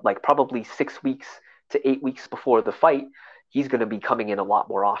 like probably 6 weeks to 8 weeks before the fight, he's going to be coming in a lot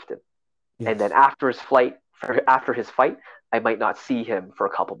more often. And then Yes. after his fight, I might not see him for a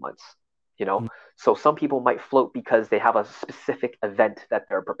couple months. You know, Mm. so some people might float because they have a specific event that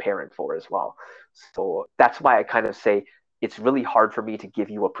they're preparing for as well. So that's why I kind of say it's really hard for me to give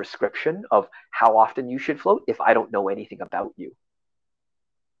you a prescription of how often you should float if I don't know anything about you.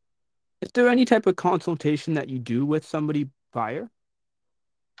 Is there any type of consultation that you do with somebody prior?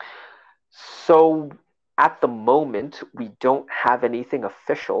 So at the moment, we don't have anything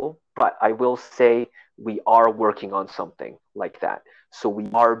official, but I will say we are working on something like that. So we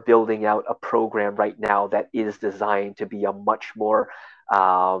are building out a program right now that is designed to be a much more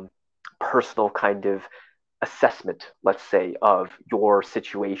um, personal kind of assessment, let's say, of your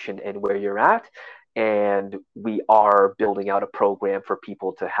situation and where you're at. And we are building out a program for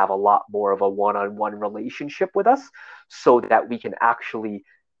people to have a lot more of a one-on-one relationship with us so that we can actually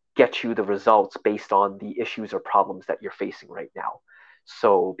get you the results based on the issues or problems that you're facing right now.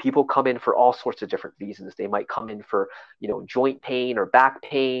 So people come in for all sorts of different reasons. They might come in for, joint pain or back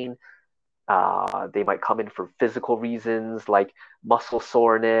pain. They might come in for physical reasons like muscle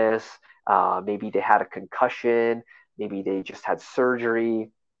soreness. Maybe they had a concussion. Maybe they just had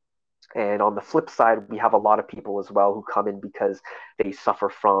surgery. And on the flip side, we have a lot of people as well who come in because they suffer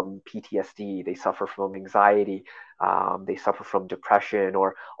from PTSD, they suffer from anxiety, they suffer from depression,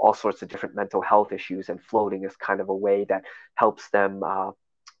 or all sorts of different mental health issues. And floating is kind of a way that helps them,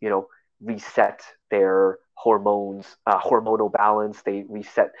 you know, reset their hormonal balance. They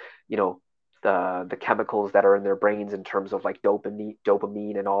reset, you know, the chemicals that are in their brains in terms of like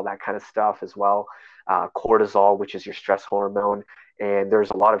dopamine and all that kind of stuff as well. Cortisol, which is your stress hormone. And there's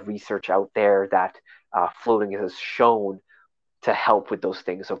a lot of research out there that floating has shown to help with those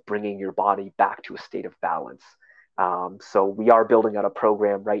things of bringing your body back to a state of balance. So we are building out a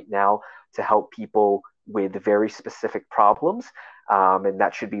program right now to help people with very specific problems, and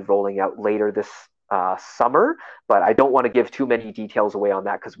that should be rolling out later this summer. But I don't want to give too many details away on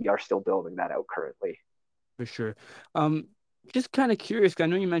that because we are still building that out currently. For sure. Um, just kind of curious. I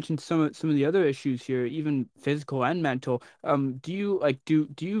know you mentioned some of the other issues here, even physical and mental. Do you do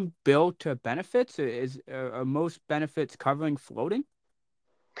you bill to benefits? Are most benefits covering floating?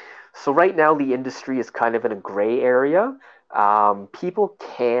 So right now the industry is kind of in a gray area. People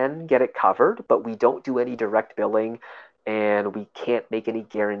can get it covered, but we don't do any direct billing and we can't make any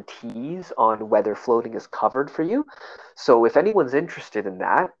guarantees on whether floating is covered for you. So if anyone's interested in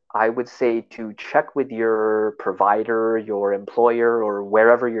that, I would say to check with your provider, your employer, or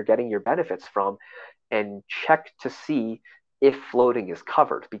wherever you're getting your benefits from and check to see if floating is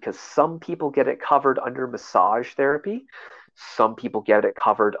covered because some people get it covered under massage therapy. Some people get it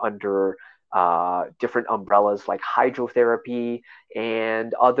covered under different umbrellas like hydrotherapy,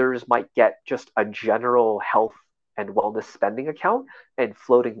 and others might get just a general health and wellness spending account, and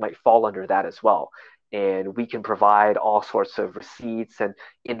floating might fall under that as well. And we can provide all sorts of receipts and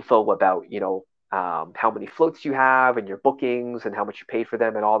info about, how many floats you have and your bookings and how much you paid for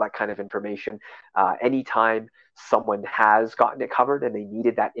them and all that kind of information. Anytime someone has gotten it covered and they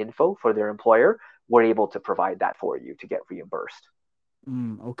needed that info for their employer, we're able to provide that for you to get reimbursed.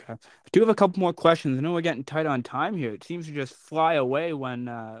 Okay. I do have a couple more questions. I know we're getting tight on time here. It seems to just fly away when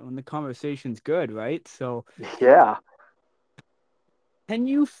the conversation's good, right? So, Yeah. can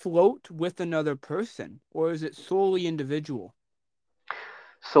you float with another person, or is it solely individual?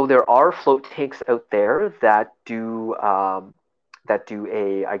 So there are float tanks out there that do a,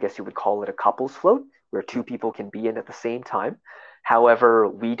 I guess you would call it a couples float, where two people can be in at the same time. However,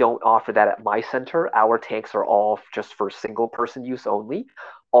 we don't offer that at my center. Our tanks are all just for single person use only,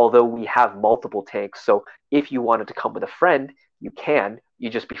 although we have multiple tanks. So if you wanted to come with a friend, you can.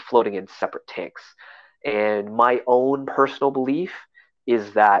 You just be floating in separate tanks. And my own personal belief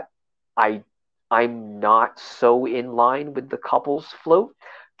is that I I'm not so in line with the couples float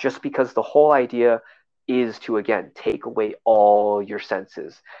just because the whole idea is to again take away all your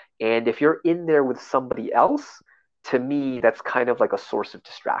senses. And if you're in there with somebody else, to me, that's kind of like a source of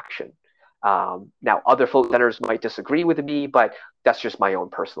distraction. Now, other float centers might disagree with me, but that's just my own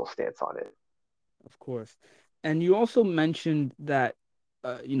personal stance on it. Of course. And you also mentioned that,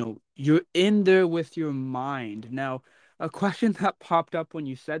 you're in there with your mind. Now, a question that popped up when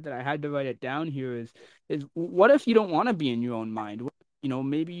you said that I had to write it down here is what if you don't want to be in your own mind?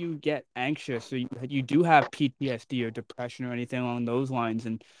 Maybe you get anxious or you do have PTSD or depression or anything along those lines,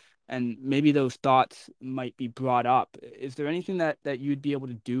 and maybe those thoughts might be brought up. Is there anything that you'd be able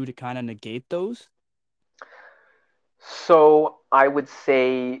to do to kind of negate those? So I would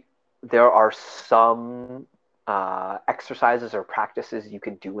say there are some exercises or practices you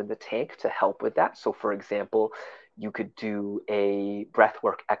can do in the tank to help with that. So, for example, you could do a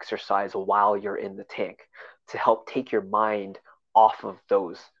breathwork exercise while you're in the tank to help take your mind off of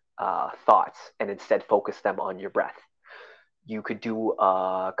those thoughts and instead focus them on your breath. You could do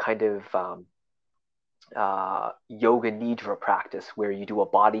a kind of yoga nidra practice where you do a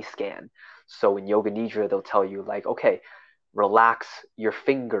body scan. So in yoga nidra, they'll tell you like, okay, relax your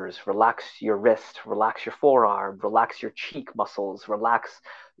fingers, relax your wrist, relax your forearm, relax your cheek muscles, relax,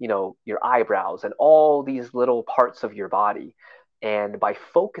 your eyebrows and all these little parts of your body. And by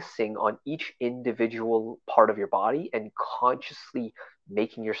focusing on each individual part of your body and consciously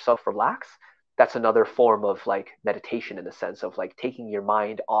making yourself relax, that's another form of like meditation in the sense of like taking your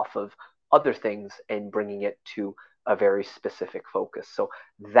mind off of other things and bringing it to a very specific focus. So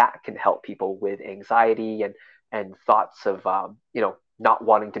that can help people with anxiety and thoughts of not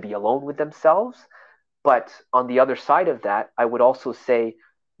wanting to be alone with themselves. But on the other side of that, I would also say,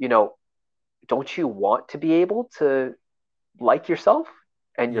 you know, don't you want to be able to like yourself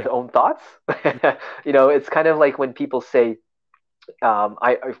and Yeah. your own thoughts? It's kind of like when people say,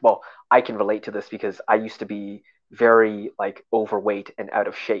 well, I can relate to this because I used to be very like overweight and out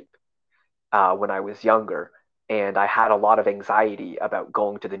of shape when I was younger. And I had a lot of anxiety about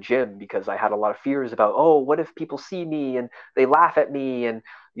going to the gym because I had a lot of fears about, oh, what if people see me and they laugh at me and,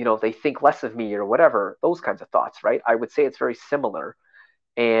 they think less of me or whatever, those kinds of thoughts, right? I would say it's very similar.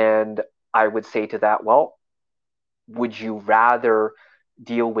 And I would say to that, well, would you rather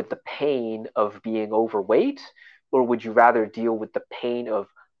deal with the pain of being overweight, or would you rather deal with the pain of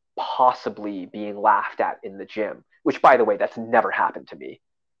possibly being laughed at in the gym? Which, by the way, that's never happened to me,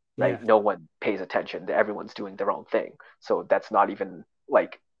 right? Yeah. No one pays attention. Everyone's doing their own thing. So that's not even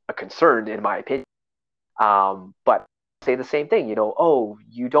like a concern, in my opinion. But say the same thing, oh,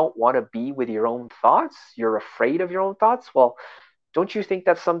 you don't want to be with your own thoughts? You're afraid of your own thoughts? Well, don't you think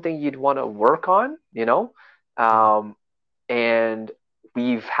that's something you'd want to work on, Yeah. Um, and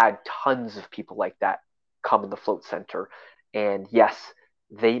we've had tons of people like that come in the float center. And yes,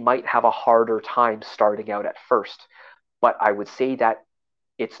 they might have a harder time starting out at first, but I would say that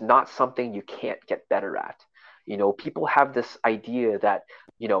it's not something you can't get better at. People have this idea that,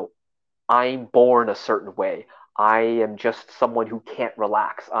 you know, I'm born a certain way. I am just someone who can't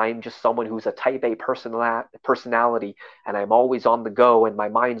relax. I'm just someone who's a type A personality, and I'm always on the go, and my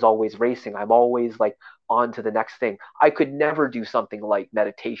mind's always racing. I'm always like on to the next thing. I could never do something like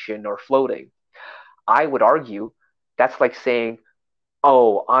meditation or floating. I would argue that's like saying,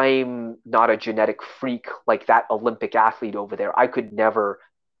 oh, I'm not a genetic freak like that Olympic athlete over there. I could never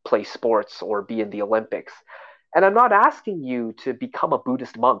play sports or be in the Olympics. And I'm not asking you to become a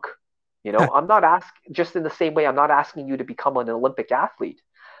Buddhist monk. I'm not asking, just in the same way, I'm not asking you to become an Olympic athlete.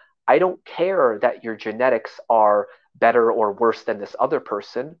 I don't care that your genetics are better or worse than this other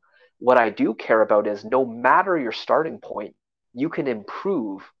person. What I do care about is no matter your starting point, you can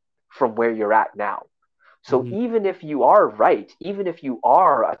improve from where you're at now. So Mhm. even if you are right, even if you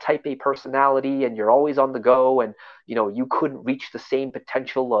are a type A personality and you're always on the go and you couldn't reach the same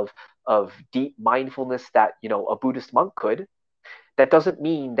potential of deep mindfulness that a Buddhist monk could, that doesn't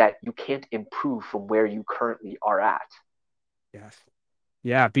mean that you can't improve from where you currently are at. Yes.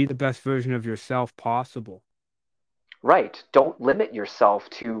 Yeah. Be the best version of yourself possible. Right. Don't limit yourself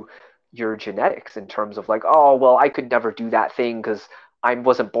to your genetics in terms of like, oh, well, I could never do that thing because I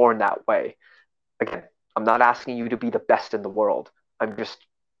wasn't born that way. Again, I'm not asking you to be the best in the world. I'm just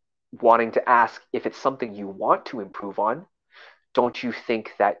wanting to ask if it's something you want to improve on, don't you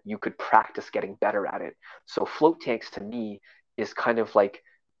think that you could practice getting better at it? So float tanks to me is kind of like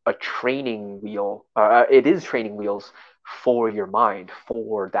a training wheel. It is training wheels for your mind,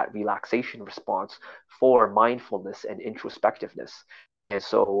 for that relaxation response, for mindfulness and introspectiveness. And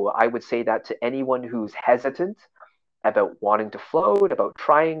so I would say that to anyone who's hesitant about wanting to float, about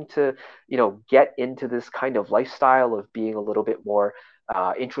trying to, get into this kind of lifestyle of being a little bit more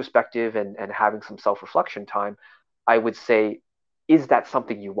introspective and having some self-reflection time, I would say, is that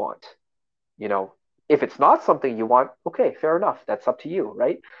something you want? You know, if it's not something you want, okay, fair enough. That's up to you,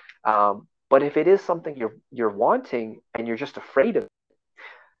 right? But if it is something you're wanting and you're just afraid of,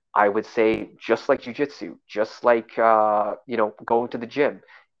 I would say just like jujitsu, just like going to the gym.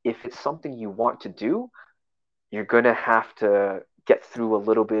 If it's something you want to do, you're going to have to get through a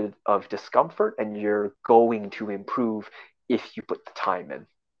little bit of discomfort and you're going to improve if you put the time in.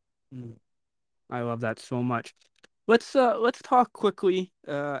 Mm. I love that so much. Let's talk quickly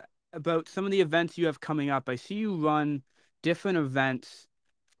about some of the events you have coming up. I see you run different events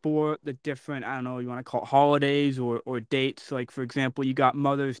for the different, I don't know, you want to call it holidays or dates. Like for example, you got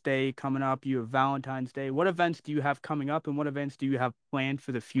Mother's Day coming up, you have Valentine's Day. What events do you have coming up and what events do you have planned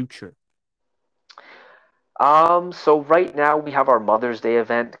for the future? So right now we have our Mother's Day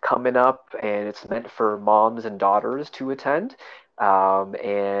event coming up, and it's meant for moms and daughters to attend.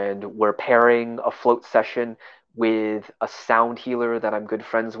 And we're pairing a float session with a sound healer that I'm good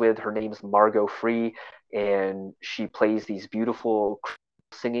friends with. Her name's Margot Free, and she plays these beautiful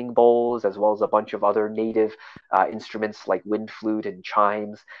singing bowls as well as a bunch of other native instruments like wind flute and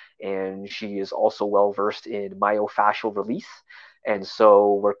chimes. And she is also well versed in myofascial release. And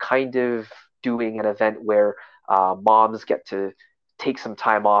so we're kind of doing an event where moms get to take some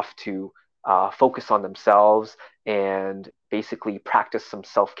time off to focus on themselves and basically practice some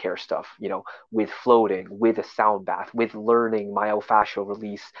self-care stuff, with floating, with a sound bath, with learning myofascial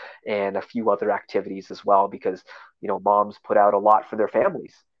release, and a few other activities as well, because, moms put out a lot for their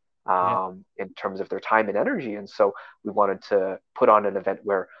families Yeah. in terms of their time and energy. And so we wanted to put on an event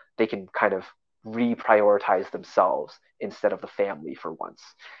where they can kind of reprioritize themselves instead of the family for once.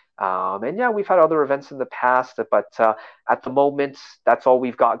 And yeah, we've had other events in the past, but at the moment, that's all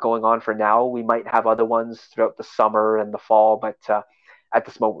we've got going on for now. We might have other ones throughout the summer and the fall, but at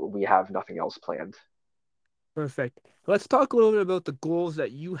this moment, we have nothing else planned. Perfect. Let's talk a little bit about the goals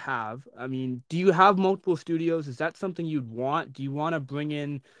that you have. I mean, do you have multiple studios? Is that something you'd want? Do you want to bring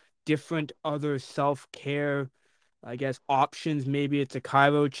in different other self-care, I guess, options? Maybe it's a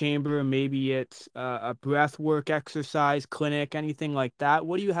cryo chamber, maybe it's a breath work exercise clinic, anything like that.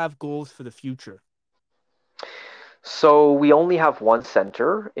 What do you have goals for the future? So we only have one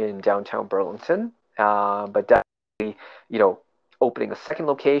center in downtown Burlington, but definitely, you know, opening a second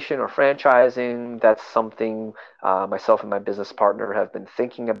location or franchising, that's something myself and my business partner have been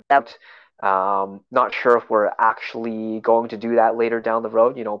thinking about. Not sure if we're actually going to do that later down the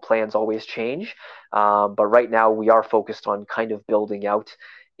road. Plans always change. But right now we are focused on kind of building out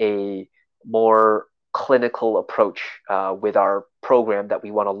a more clinical approach with our program that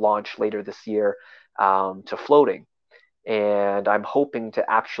we want to launch later this year to floating. And I'm hoping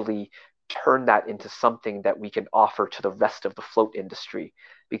to actually turn that into something that we can offer to the rest of the float industry,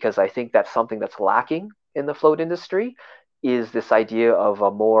 because I think that's something that's lacking in the float industry, is this idea of a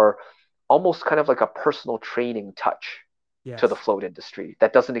more, almost kind of like a personal training touch to the Yes. float industry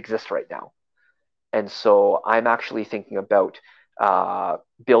that doesn't exist right now. And so I'm actually thinking about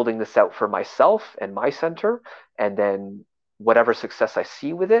building this out for myself and my center. And then whatever success I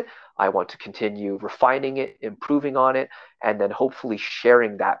see with it, I want to continue refining it, improving on it, and then hopefully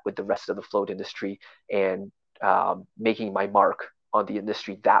sharing that with the rest of the float industry and making my mark on the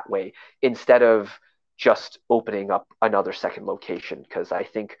industry that way, instead of just opening up another second location. Because I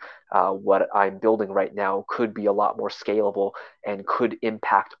think what I'm building right now could be a lot more scalable and could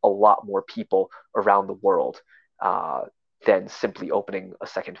impact a lot more people around the world uh, than simply opening a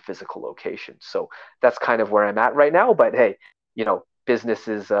second physical location. So that's kind of where I'm at right now. But hey, business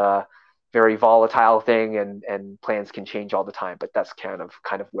is a very volatile thing, and plans can change all the time. But that's kind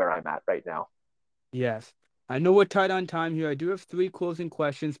of where I'm at right now. Yes. I know we're tight on time here. I do have three closing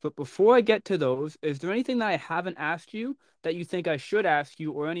questions, but before I get to those, is there anything that I haven't asked you that you think I should ask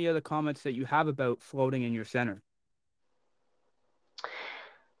you, or any other comments that you have about floating in your center?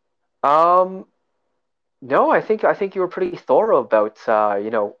 Um, no, I think you were pretty thorough about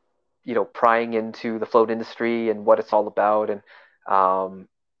prying into the float industry and what it's all about, um,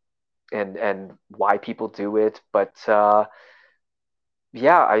 and why people do it. But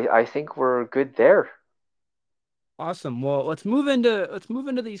yeah, I think we're good there. Awesome. Well, let's move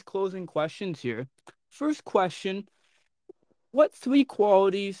into these closing questions here. First question, what three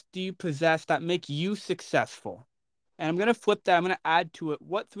qualities do you possess that make you successful? And I'm going to flip that. I'm going to add to it.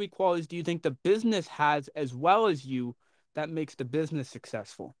 What three qualities do you think the business has as well as you that makes the business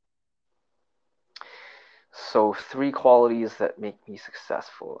successful? So three qualities that make me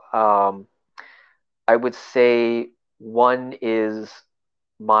successful. I would say one is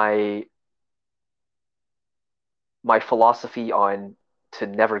my my philosophy on to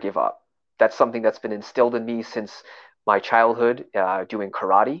never give up. That's something that's been instilled in me since my childhood, doing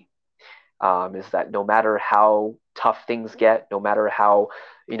karate. Is that no matter how tough things get, no matter how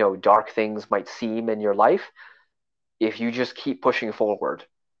dark things might seem in your life, if you just keep pushing forward,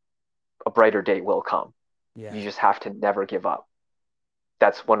 a brighter day will come. You Yes. just have to never give up.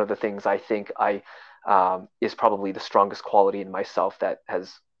 That's one of the things I think I is probably the strongest quality in myself that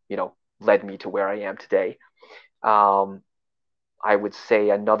has led me to where I am today. Um, I would say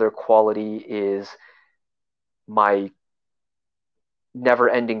another quality is my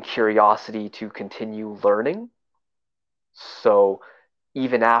never-ending curiosity to continue learning. So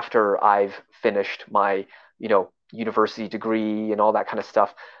even after I've finished my university degree and all that kind of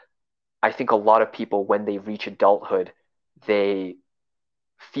stuff, I think a lot of people, when they reach adulthood, they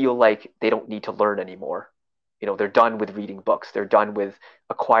feel like they don't need to learn anymore. They're done with reading books, they're done with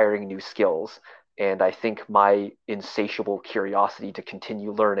acquiring new skills. And I think my insatiable curiosity to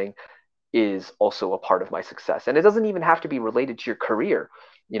continue learning is also a part of my success. And it doesn't even have to be related to your career.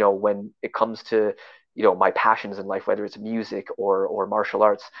 When it comes to, my passions in life, whether it's music or martial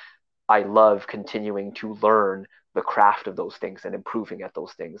arts, I love continuing to learn the craft of those things and improving at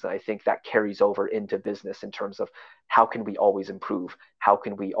those things. And I think that carries over into business in terms of how can we always improve? How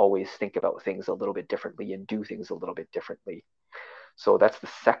can we always think about things a little bit differently and do things a little bit differently? So that's the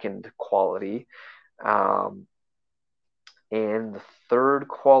second quality. Um, and the third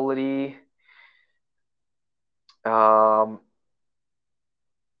quality, um,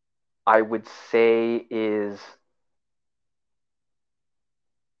 I would say is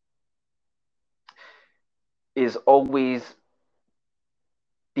always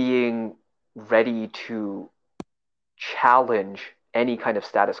being ready to challenge any kind of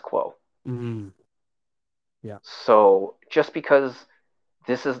status quo. Mm, yeah. So just because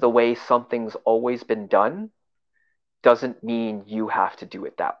this is the way something's always been done doesn't mean you have to do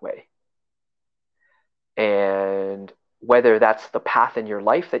it that way. And whether that's the path in your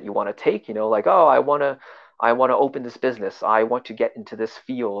life that you want to take, like, oh, I want to open this business, I want to get into this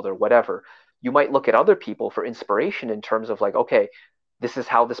field or whatever. You might look at other people for inspiration in terms of like, okay, this is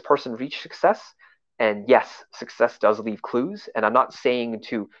how this person reached success. And yes, success does leave clues. And I'm not saying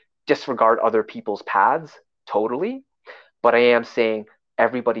to disregard other people's paths totally, but I am saying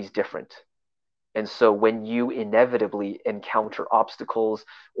everybody's different. And so when you inevitably encounter obstacles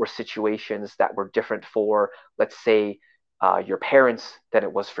or situations that were different for, let's say, your parents than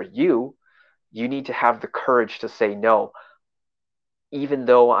it was for you, you need to have the courage to say, no, even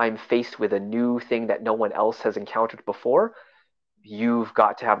though I'm faced with a new thing that no one else has encountered before, you've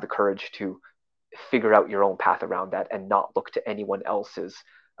got to have the courage to figure out your own path around that and not look to anyone else's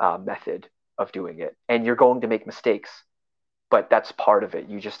method of doing it. And you're going to make mistakes, but that's part of it.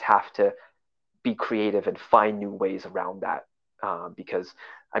 You just have to be creative and find new ways around that. Because,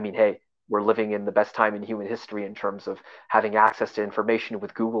 I mean, hey, we're living in the best time in human history in terms of having access to information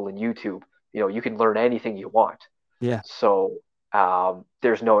with Google and YouTube. You can learn anything you want. Yeah. So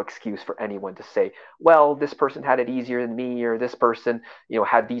there's no excuse for anyone to say, well, this person had it easier than me, or this person,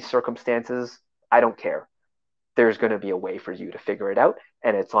 had these circumstances. I don't care. There's going to be a way for you to figure it out,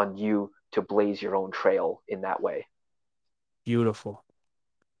 and it's on you to blaze your own trail in that way. Beautiful.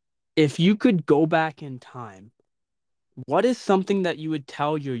 If you could go back in time, what is something that you would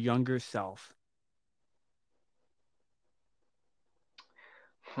tell your younger self?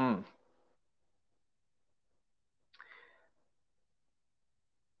 Hmm.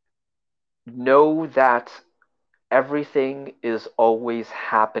 Know that everything is always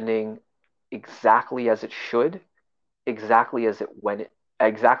happening exactly as it should, exactly as when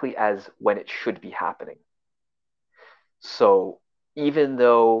it should be happening. So even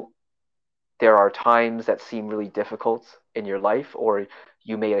though there are times that seem really difficult in your life, or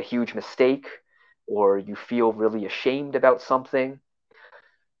you made a huge mistake, or you feel really ashamed about something,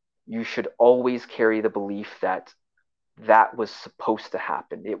 you should always carry the belief that that was supposed to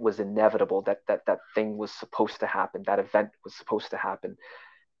happen. It was inevitable that thing was supposed to happen. That event was supposed to happen,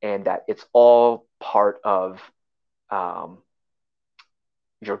 and that it's all part of um,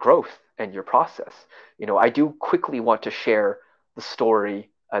 your growth and your process. I do quickly want to share the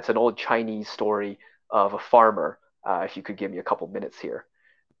story. It's an old Chinese story of a farmer. If you could give me a couple minutes here.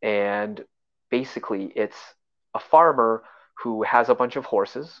 And basically, it's a farmer who has a bunch of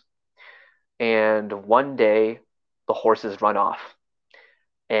horses. And one day, the horses run off.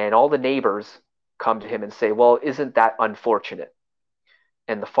 And all the neighbors come to him and say, well, isn't that unfortunate?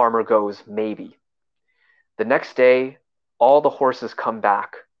 And the farmer goes, maybe. The next day, all the horses come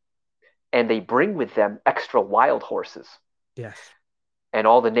back and they bring with them extra wild horses. Yes. And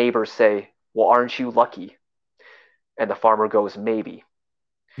all the neighbors say, well, aren't you lucky? And the farmer goes, maybe.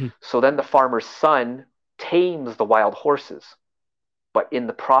 Hmm. So then the farmer's son tames the wild horses. But in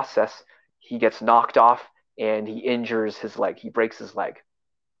the process, he gets knocked off and he injures his leg. He breaks his leg.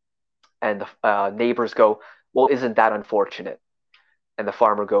 And the neighbors go, well, isn't that unfortunate? And the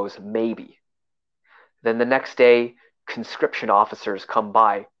farmer goes, maybe. Then the next day, conscription officers come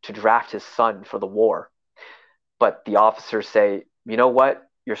by to draft his son for the war. But the officers say, you know what?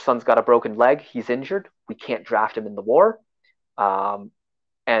 Your son's got a broken leg. He's injured. We can't draft him in the war. Um,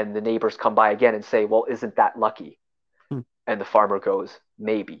 and the neighbors come by again and say, well, isn't that lucky? Hmm. And the farmer goes,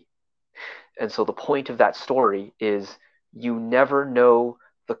 maybe. And so the point of that story is you never know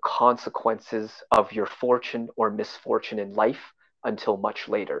the consequences of your fortune or misfortune in life until much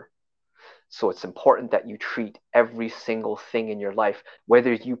later. So it's important that you treat every single thing in your life,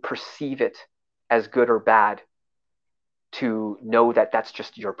 whether you perceive it as good or bad, to know that that's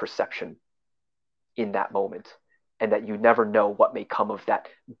just your perception in that moment, and that you never know what may come of that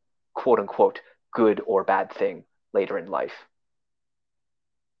quote unquote good or bad thing later in life.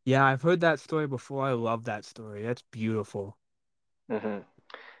 Yeah, I've heard that story before. I love that story. That's beautiful. Mm-hmm.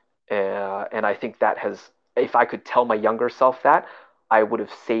 And I think that has, if I could tell my younger self that, I would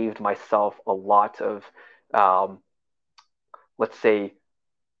have saved myself a lot of, um, let's say,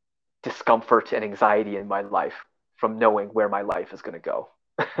 discomfort and anxiety in my life from knowing where my life is going to go.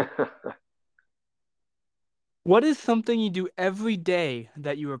 What is something you do every day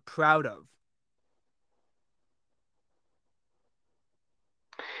that you are proud of?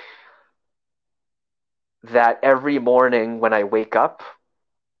 That every morning when I wake up,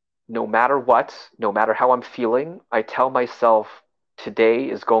 no matter what, no matter how I'm feeling, I tell myself today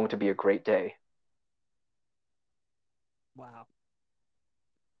is going to be a great day. Wow.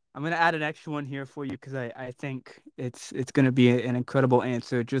 I'm gonna add an extra one here for you because I think it's gonna be an incredible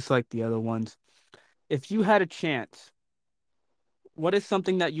answer, just like the other ones. If you had a chance, what is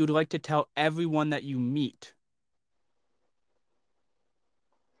something that you'd like to tell everyone that you meet?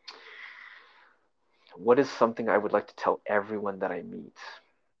 What is something I would like to tell everyone that I meet?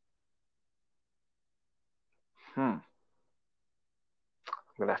 I'm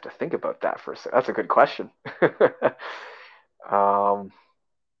gonna have to think about that for a second. That's a good question. um,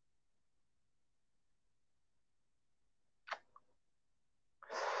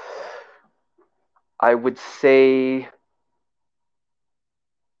 I would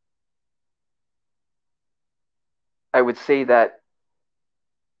say that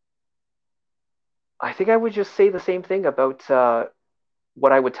I think I would just say the same thing about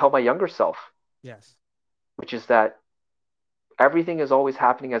what I would tell my younger self, Yes. which is that everything is always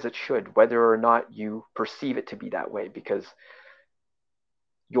happening as it should, whether or not you perceive it to be that way, because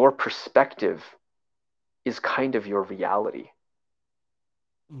your perspective is kind of your reality.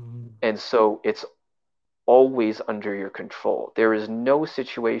 Mhm. And so it's always under your control. There is no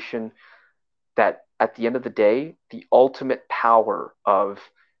situation that at the end of the day, the ultimate power of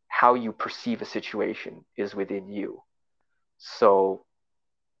how you perceive a situation is within you. So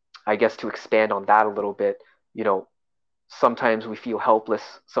I guess to expand on that a little bit, you know, sometimes we feel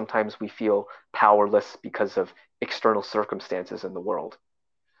helpless, sometimes we feel powerless because of external circumstances in the world.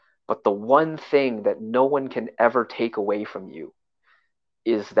 But the one thing that no one can ever take away from you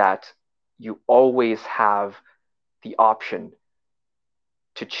is that you always have the option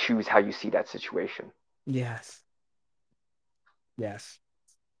to choose how you see that situation. Yes. Yes.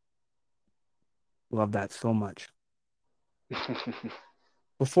 Love that so much.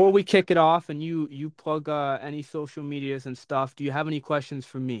 Before we kick it off and you plug any social medias and stuff, do you have any questions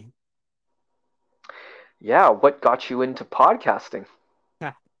for me? Yeah, what got you into podcasting?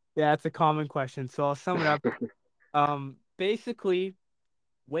 Yeah, it's a common question. So I'll sum it up. Basically,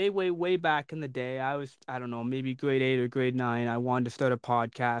 way back in the day, I don't know, maybe grade 8 or grade 9, I wanted to start a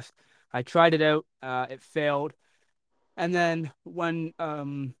podcast. I tried it out, it failed. And then when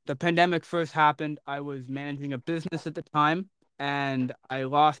the pandemic first happened, I was managing a business at the time and I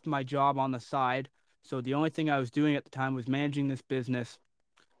lost my job on the side. So the only thing I was doing at the time was managing this business,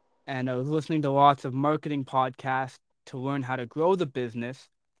 and I was listening to lots of marketing podcasts to learn how to grow the business.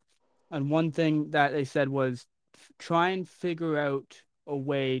 And one thing that they said was try and figure out a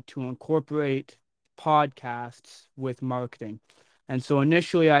way to incorporate podcasts with marketing. And so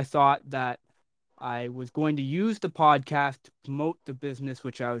initially I thought that I was going to use the podcast to promote the business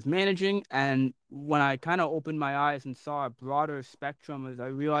which I was managing. And when I kind of opened my eyes and saw a broader spectrum, as I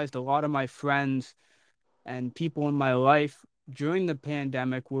realized a lot of my friends and people in my life during the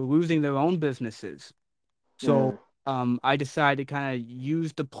pandemic were losing their own businesses. So Mm, I decided to kind of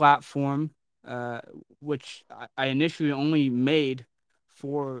use the platform, uh, which I initially only made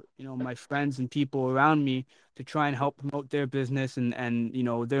for my friends and people around me to try and help promote their business and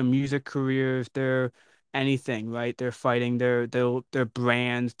their music careers, their anything, right? Their fighting, their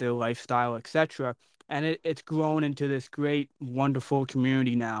brands, their lifestyle, etc. And it's grown into this great, wonderful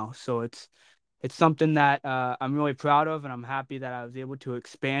community now. So it's something that I'm really proud of, and I'm happy that I was able to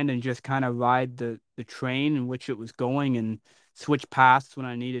expand and just kind of ride the train in which it was going and switch paths when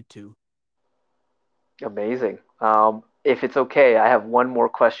I needed to. amazing. If it's okay, I have one more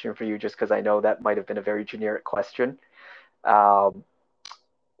question for you, just because I know that might have been a very generic question. Um,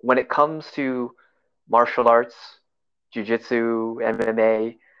 when it comes to martial arts, jiu-jitsu,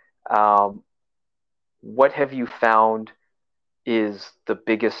 MMA, um, what have you found is the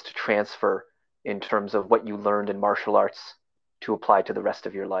biggest transfer in terms of what you learned in martial arts to apply to the rest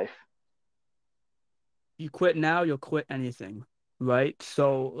of your life? You quit now, you'll quit anything, right?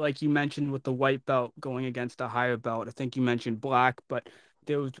 So, like you mentioned with the white belt going against a higher belt, I think you mentioned black, but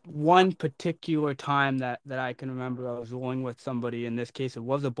there was one particular time that I can remember I was rolling with somebody. In this case, it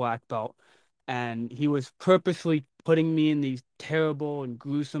was a black belt, and he was purposely putting me in these terrible and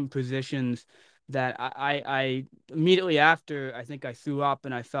gruesome positions that I immediately after, I think I threw up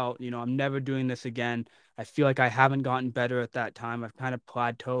and I felt, I'm never doing this again. I feel like I haven't gotten better at that time. I've kind of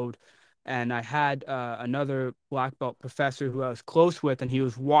plateaued. And I had another black belt professor who I was close with, and he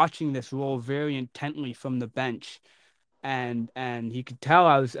was watching this roll very intently from the bench, and he could tell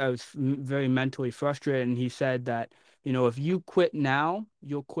I was very mentally frustrated. And he said that, if you quit now,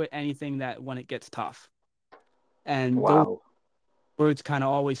 you'll quit anything that when it gets tough. And those Wow. words kind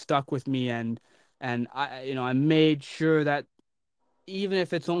of always stuck with me, and I made sure that even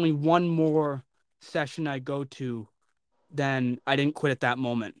if it's only one more session I go to, then I didn't quit at that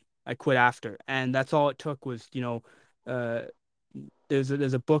moment. I quit after, and that's all it took was, uh,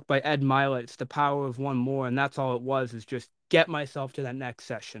 there's a book by Ed Mylett, it's The Power of One More, and that's all it was, is just get myself to that next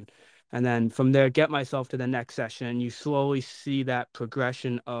session, and then from there get myself to the next session, and you slowly see that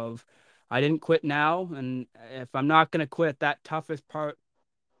progression of, I didn't quit now, and if I'm not going to quit that toughest part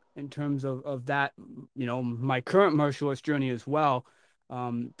in terms of that, my current martial arts journey as well,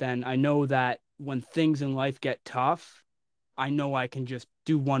 then I know that when things in life get tough, I know I can just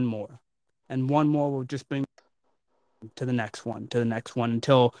do one more, and one more will just bring to the next one, to the next one,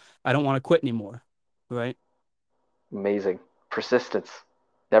 until I don't want to quit anymore. Right? Amazing. Persistence.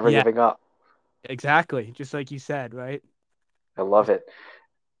 Never Yeah, giving up. exactly. Just like you said, right? I love it.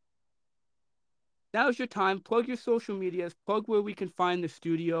 Now's your time. Plug your social medias, plug where we can find the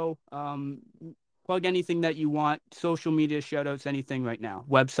studio, plug anything that you want, social media shout outs, anything right now.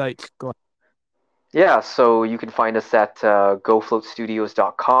 Websites, go ahead. Yeah, so you can find us at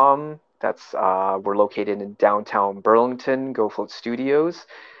gofloatstudios.com. We're located in downtown Burlington, GoFloat Studios.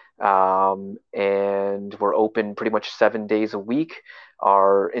 And we're open pretty much 7 days a week.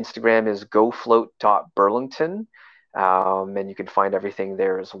 Our Instagram is gofloat.burlington, and you can find everything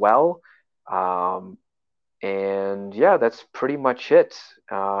there as well. Um, and yeah, that's pretty much it.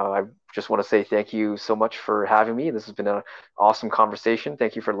 I just want to say thank you so much for having me. This has been an awesome conversation.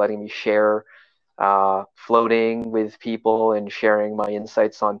 Thank you for letting me share floating with people and sharing my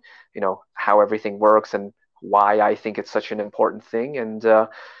insights on, how everything works and why I think it's such an important thing. And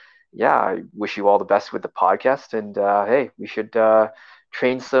yeah, I wish you all the best with the podcast. And hey, we should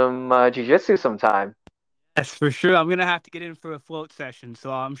train some jujitsu sometime. Yes, for sure. I'm gonna have to get in for a float session,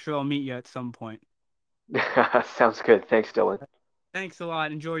 so I'm sure I'll meet you at some point. Sounds good. Thanks, Dylan. Thanks a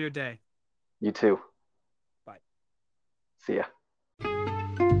lot. Enjoy your day. You too. Bye. See ya.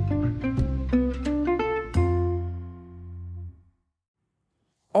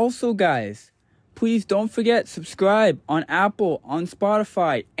 Also, guys, please don't forget, subscribe on Apple, on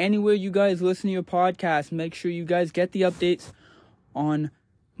Spotify, anywhere you guys listen to your podcast. Make sure you guys get the updates on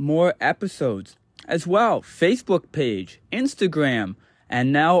more episodes. As well, Facebook page, Instagram,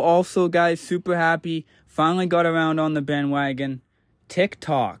 and now also, guys, super happy, finally got around on the bandwagon,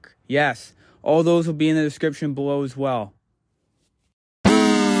 TikTok. Yes, all those will be in the description below as well.